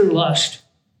world through lust.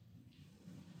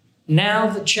 Now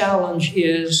the challenge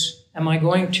is, am I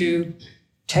going to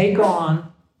take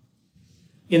on,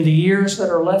 in the years that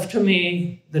are left to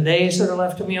me, the days that are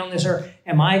left to me on this earth,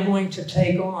 am I going to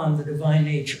take on the divine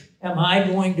nature? Am I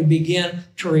going to begin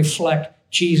to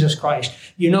reflect Jesus Christ?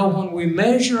 You know, when we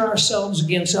measure ourselves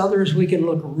against others, we can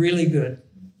look really good.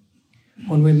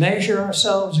 When we measure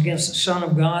ourselves against the Son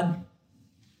of God,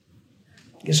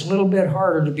 it gets a little bit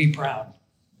harder to be proud.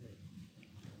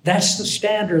 That's the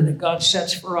standard that God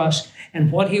sets for us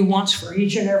and what He wants for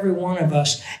each and every one of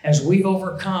us as we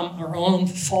overcome our own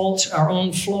faults, our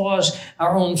own flaws,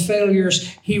 our own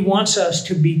failures. He wants us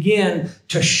to begin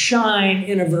to shine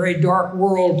in a very dark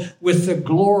world with the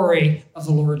glory of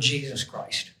the Lord Jesus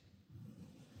Christ.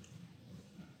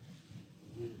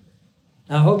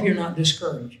 Now, I hope you're not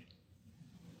discouraged,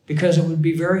 because it would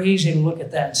be very easy to look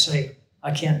at that and say,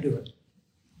 I can't do it.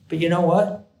 But you know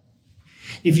what?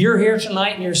 If you're here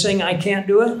tonight and you're saying, I can't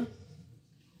do it,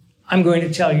 I'm going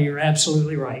to tell you you're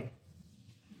absolutely right.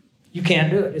 You can't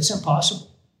do it. It's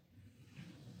impossible.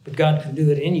 But God can do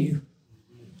it in you.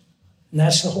 And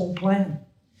that's the whole plan.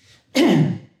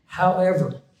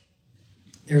 However,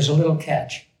 there's a little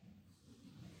catch.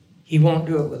 He won't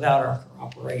do it without our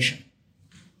cooperation.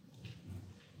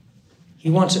 He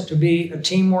wants it to be a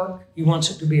teamwork. He wants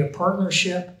it to be a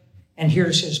partnership. And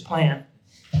here's His plan.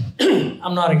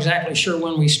 I'm not exactly sure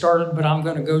when we started, but I'm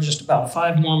going to go just about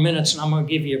 5 more minutes and I'm going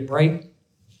to give you a break.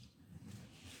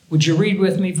 Would you read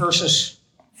with me verses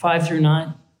 5 through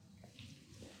 9?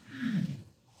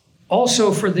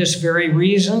 Also for this very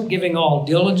reason, giving all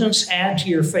diligence, add to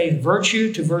your faith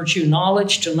virtue, to virtue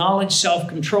knowledge, to knowledge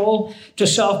self-control, to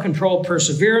self-control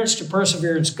perseverance, to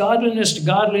perseverance godliness, to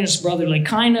godliness brotherly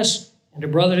kindness, and to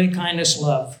brotherly kindness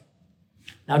love.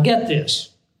 Now get this.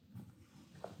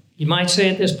 You might say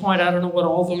at this point, I don't know what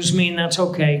all those mean. That's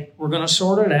okay. We're going to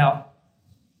sort it out.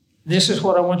 This is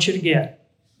what I want you to get.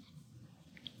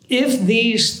 If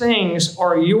these things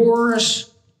are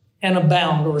yours and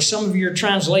abound, or some of your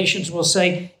translations will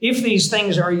say, if these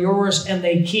things are yours and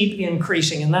they keep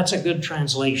increasing, and that's a good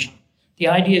translation. The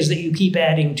idea is that you keep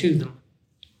adding to them.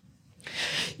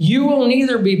 You will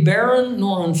neither be barren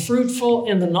nor unfruitful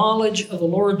in the knowledge of the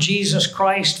Lord Jesus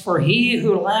Christ, for he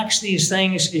who lacks these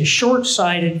things is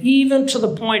short-sighted, even to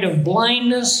the point of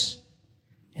blindness,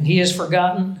 and he has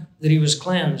forgotten that he was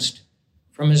cleansed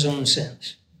from his own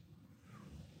sins.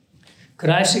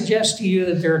 Could I suggest to you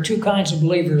that there are 2 kinds of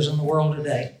believers in the world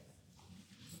today?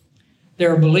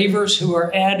 There are believers who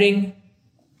are adding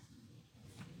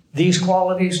these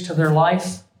qualities to their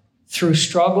life through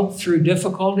struggle, through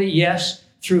difficulty, yes,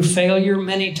 through failure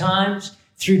many times,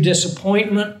 through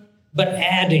disappointment, but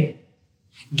adding,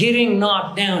 getting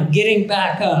knocked down, getting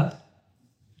back up,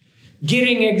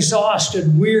 getting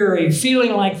exhausted, weary,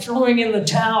 feeling like throwing in the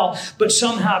towel, but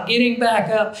somehow getting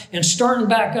back up and starting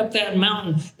back up that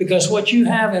mountain, because what you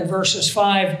have in verses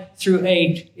 5 through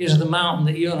 8 is the mountain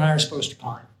that you and I are supposed to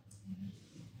climb.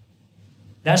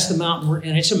 That's the mountain we're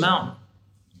in. It's a mountain.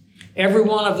 Every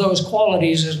one of those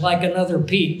qualities is like another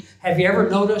peak. Have you ever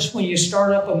noticed when you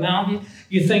start up a mountain,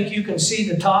 you think you can see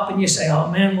the top and you say, oh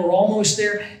man, we're almost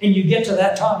there. And you get to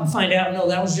that top and find out, no,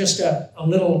 that was just a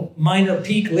little minor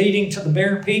peak leading to the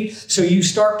bare peak. So you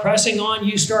start pressing on,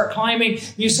 you start climbing,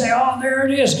 you say, oh, there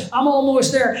it is. I'm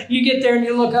almost there. You get there and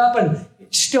you look up and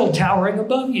it's still towering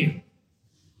above you.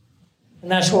 And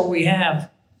that's what we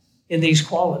have in these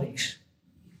qualities.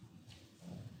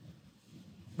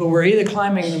 But we're either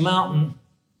climbing the mountain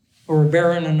or we're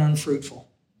barren and unfruitful.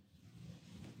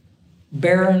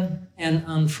 Barren and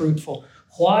unfruitful.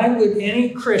 Why would any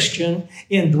Christian,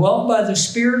 indwelt by the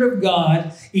Spirit of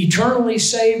God, eternally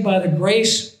saved by the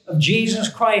grace of Jesus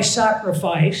Christ's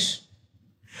sacrifice,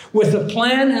 with a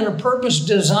plan and a purpose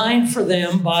designed for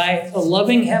them by a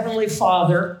loving Heavenly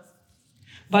Father?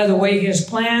 By the way, His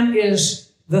plan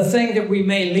is the thing that we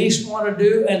may least want to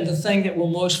do and the thing that will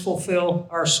most fulfill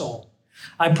our soul.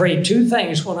 I prayed 2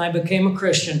 things when I became a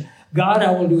Christian. God,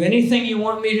 I will do anything you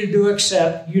want me to do,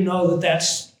 except you know that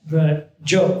that's the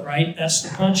joke, right? That's the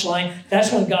punchline.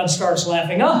 That's when God starts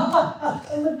laughing. Oh,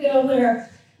 look down there.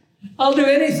 I'll do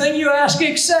anything you ask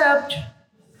except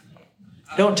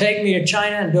don't take me to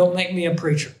China and don't make me a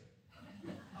preacher.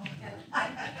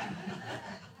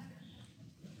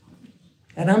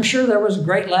 And I'm sure there was a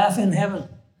great laugh in heaven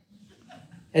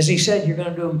as he said, you're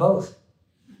going to do them both.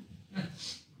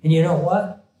 And you know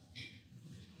what?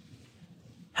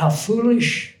 How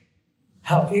foolish,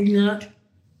 how ignorant,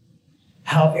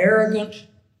 how arrogant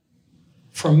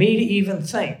for me to even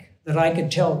think that I could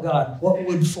tell God what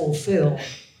would fulfill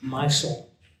my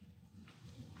soul.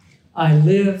 I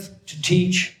live to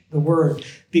teach the word,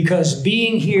 because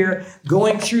being here,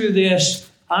 going through this,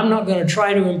 I'm not going to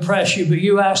try to impress you, but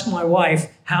you ask my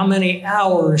wife how many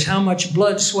hours, how much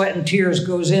blood, sweat, and tears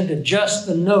goes into just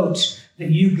the notes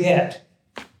that you get.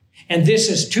 And this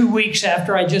is 2 weeks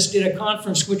after I just did a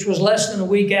conference, which was less than a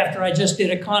week after I just did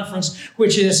a conference,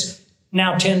 which is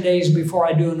now 10 days before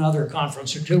I do another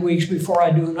conference, or 2 weeks before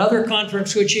I do another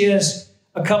conference, which is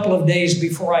a couple of days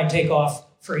before I take off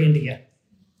for India.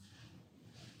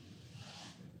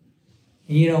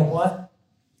 And you know what?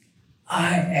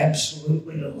 I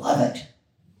absolutely love it.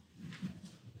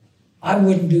 I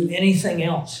wouldn't do anything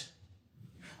else.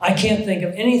 I can't think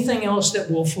of anything else that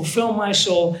will fulfill my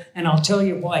soul, and I'll tell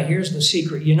you why. Here's the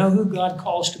secret. You know who God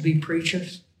calls to be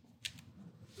preachers?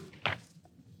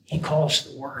 He calls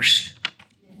the worst.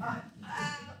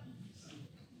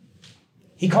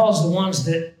 He calls the ones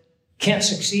that can't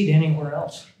succeed anywhere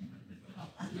else.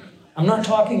 I'm not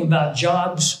talking about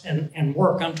jobs and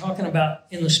work. I'm talking about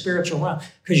in the spiritual realm.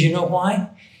 Because you know why?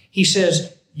 He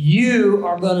says, you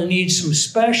are going to need some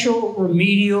special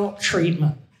remedial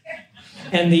treatment.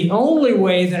 And the only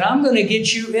way that I'm going to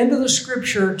get you into the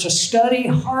scripture to study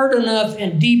hard enough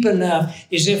and deep enough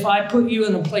is if I put you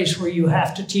in a place where you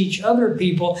have to teach other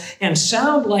people and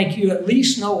sound like you at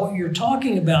least know what you're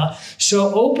talking about.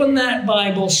 So open that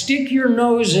Bible, stick your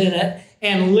nose in it,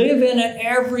 and live in it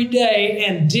every day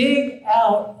and dig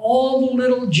out all the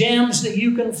little gems that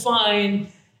you can find.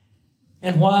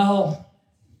 And while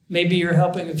maybe you're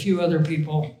helping a few other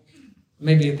people,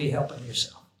 maybe you'll be helping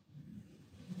yourself.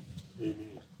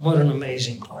 What an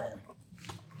amazing plan.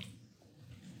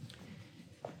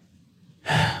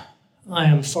 I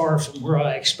am far from where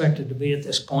I expected to be at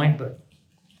this point, but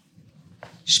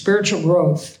spiritual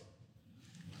growth,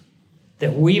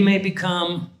 that we may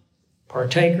become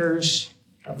partakers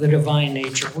of the divine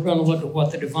nature. We're going to look at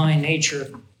what the divine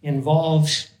nature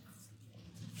involves,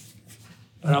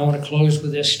 but I want to close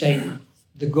with this statement.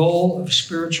 The goal of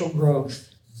spiritual growth,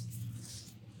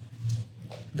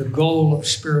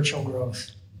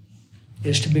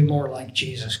 is to be more like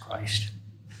Jesus Christ.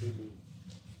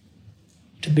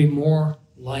 To be more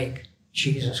like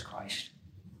Jesus Christ.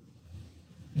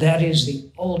 That is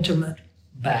the ultimate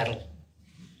battle.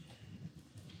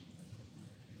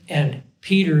 And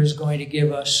Peter is going to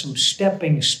give us some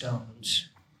stepping stones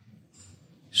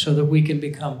so that we can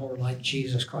become more like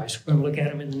Jesus Christ. We're going to look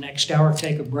at him in the next hour,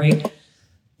 take a break.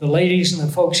 The ladies and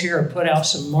the folks here have put out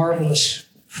some marvelous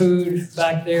food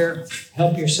back there.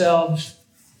 Help yourselves.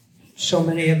 So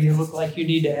many of you look like you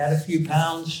need to add a few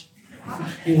pounds.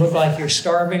 You look like you're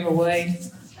starving away.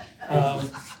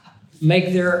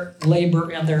 Make their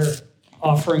labor and their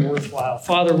offering worthwhile.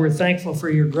 Father, we're thankful for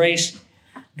your grace.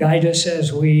 Guide us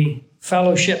as we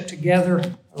fellowship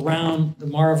together around the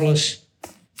marvelous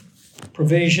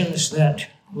provisions that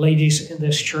ladies in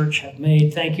this church have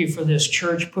made. Thank you for this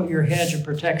church. Put your hedge of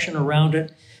protection around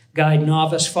it. Guide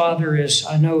Novice, Father, as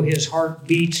I know his heart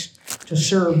beats to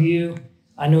serve you.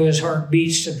 I know his heart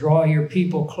beats to draw your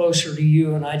people closer to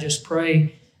you, and I just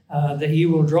pray that you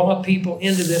will draw people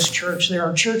into this church. There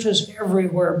are churches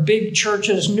everywhere, big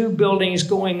churches, new buildings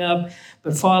going up,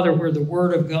 but Father, where the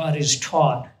Word of God is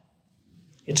taught,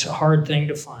 it's a hard thing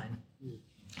to find.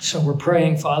 So we're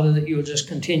praying, Father, that you will just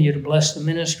continue to bless the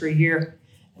ministry here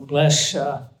and bless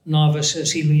Novice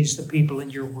as he leads the people in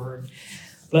your Word.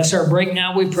 Bless our break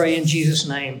now, we pray in Jesus'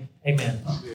 name. Amen.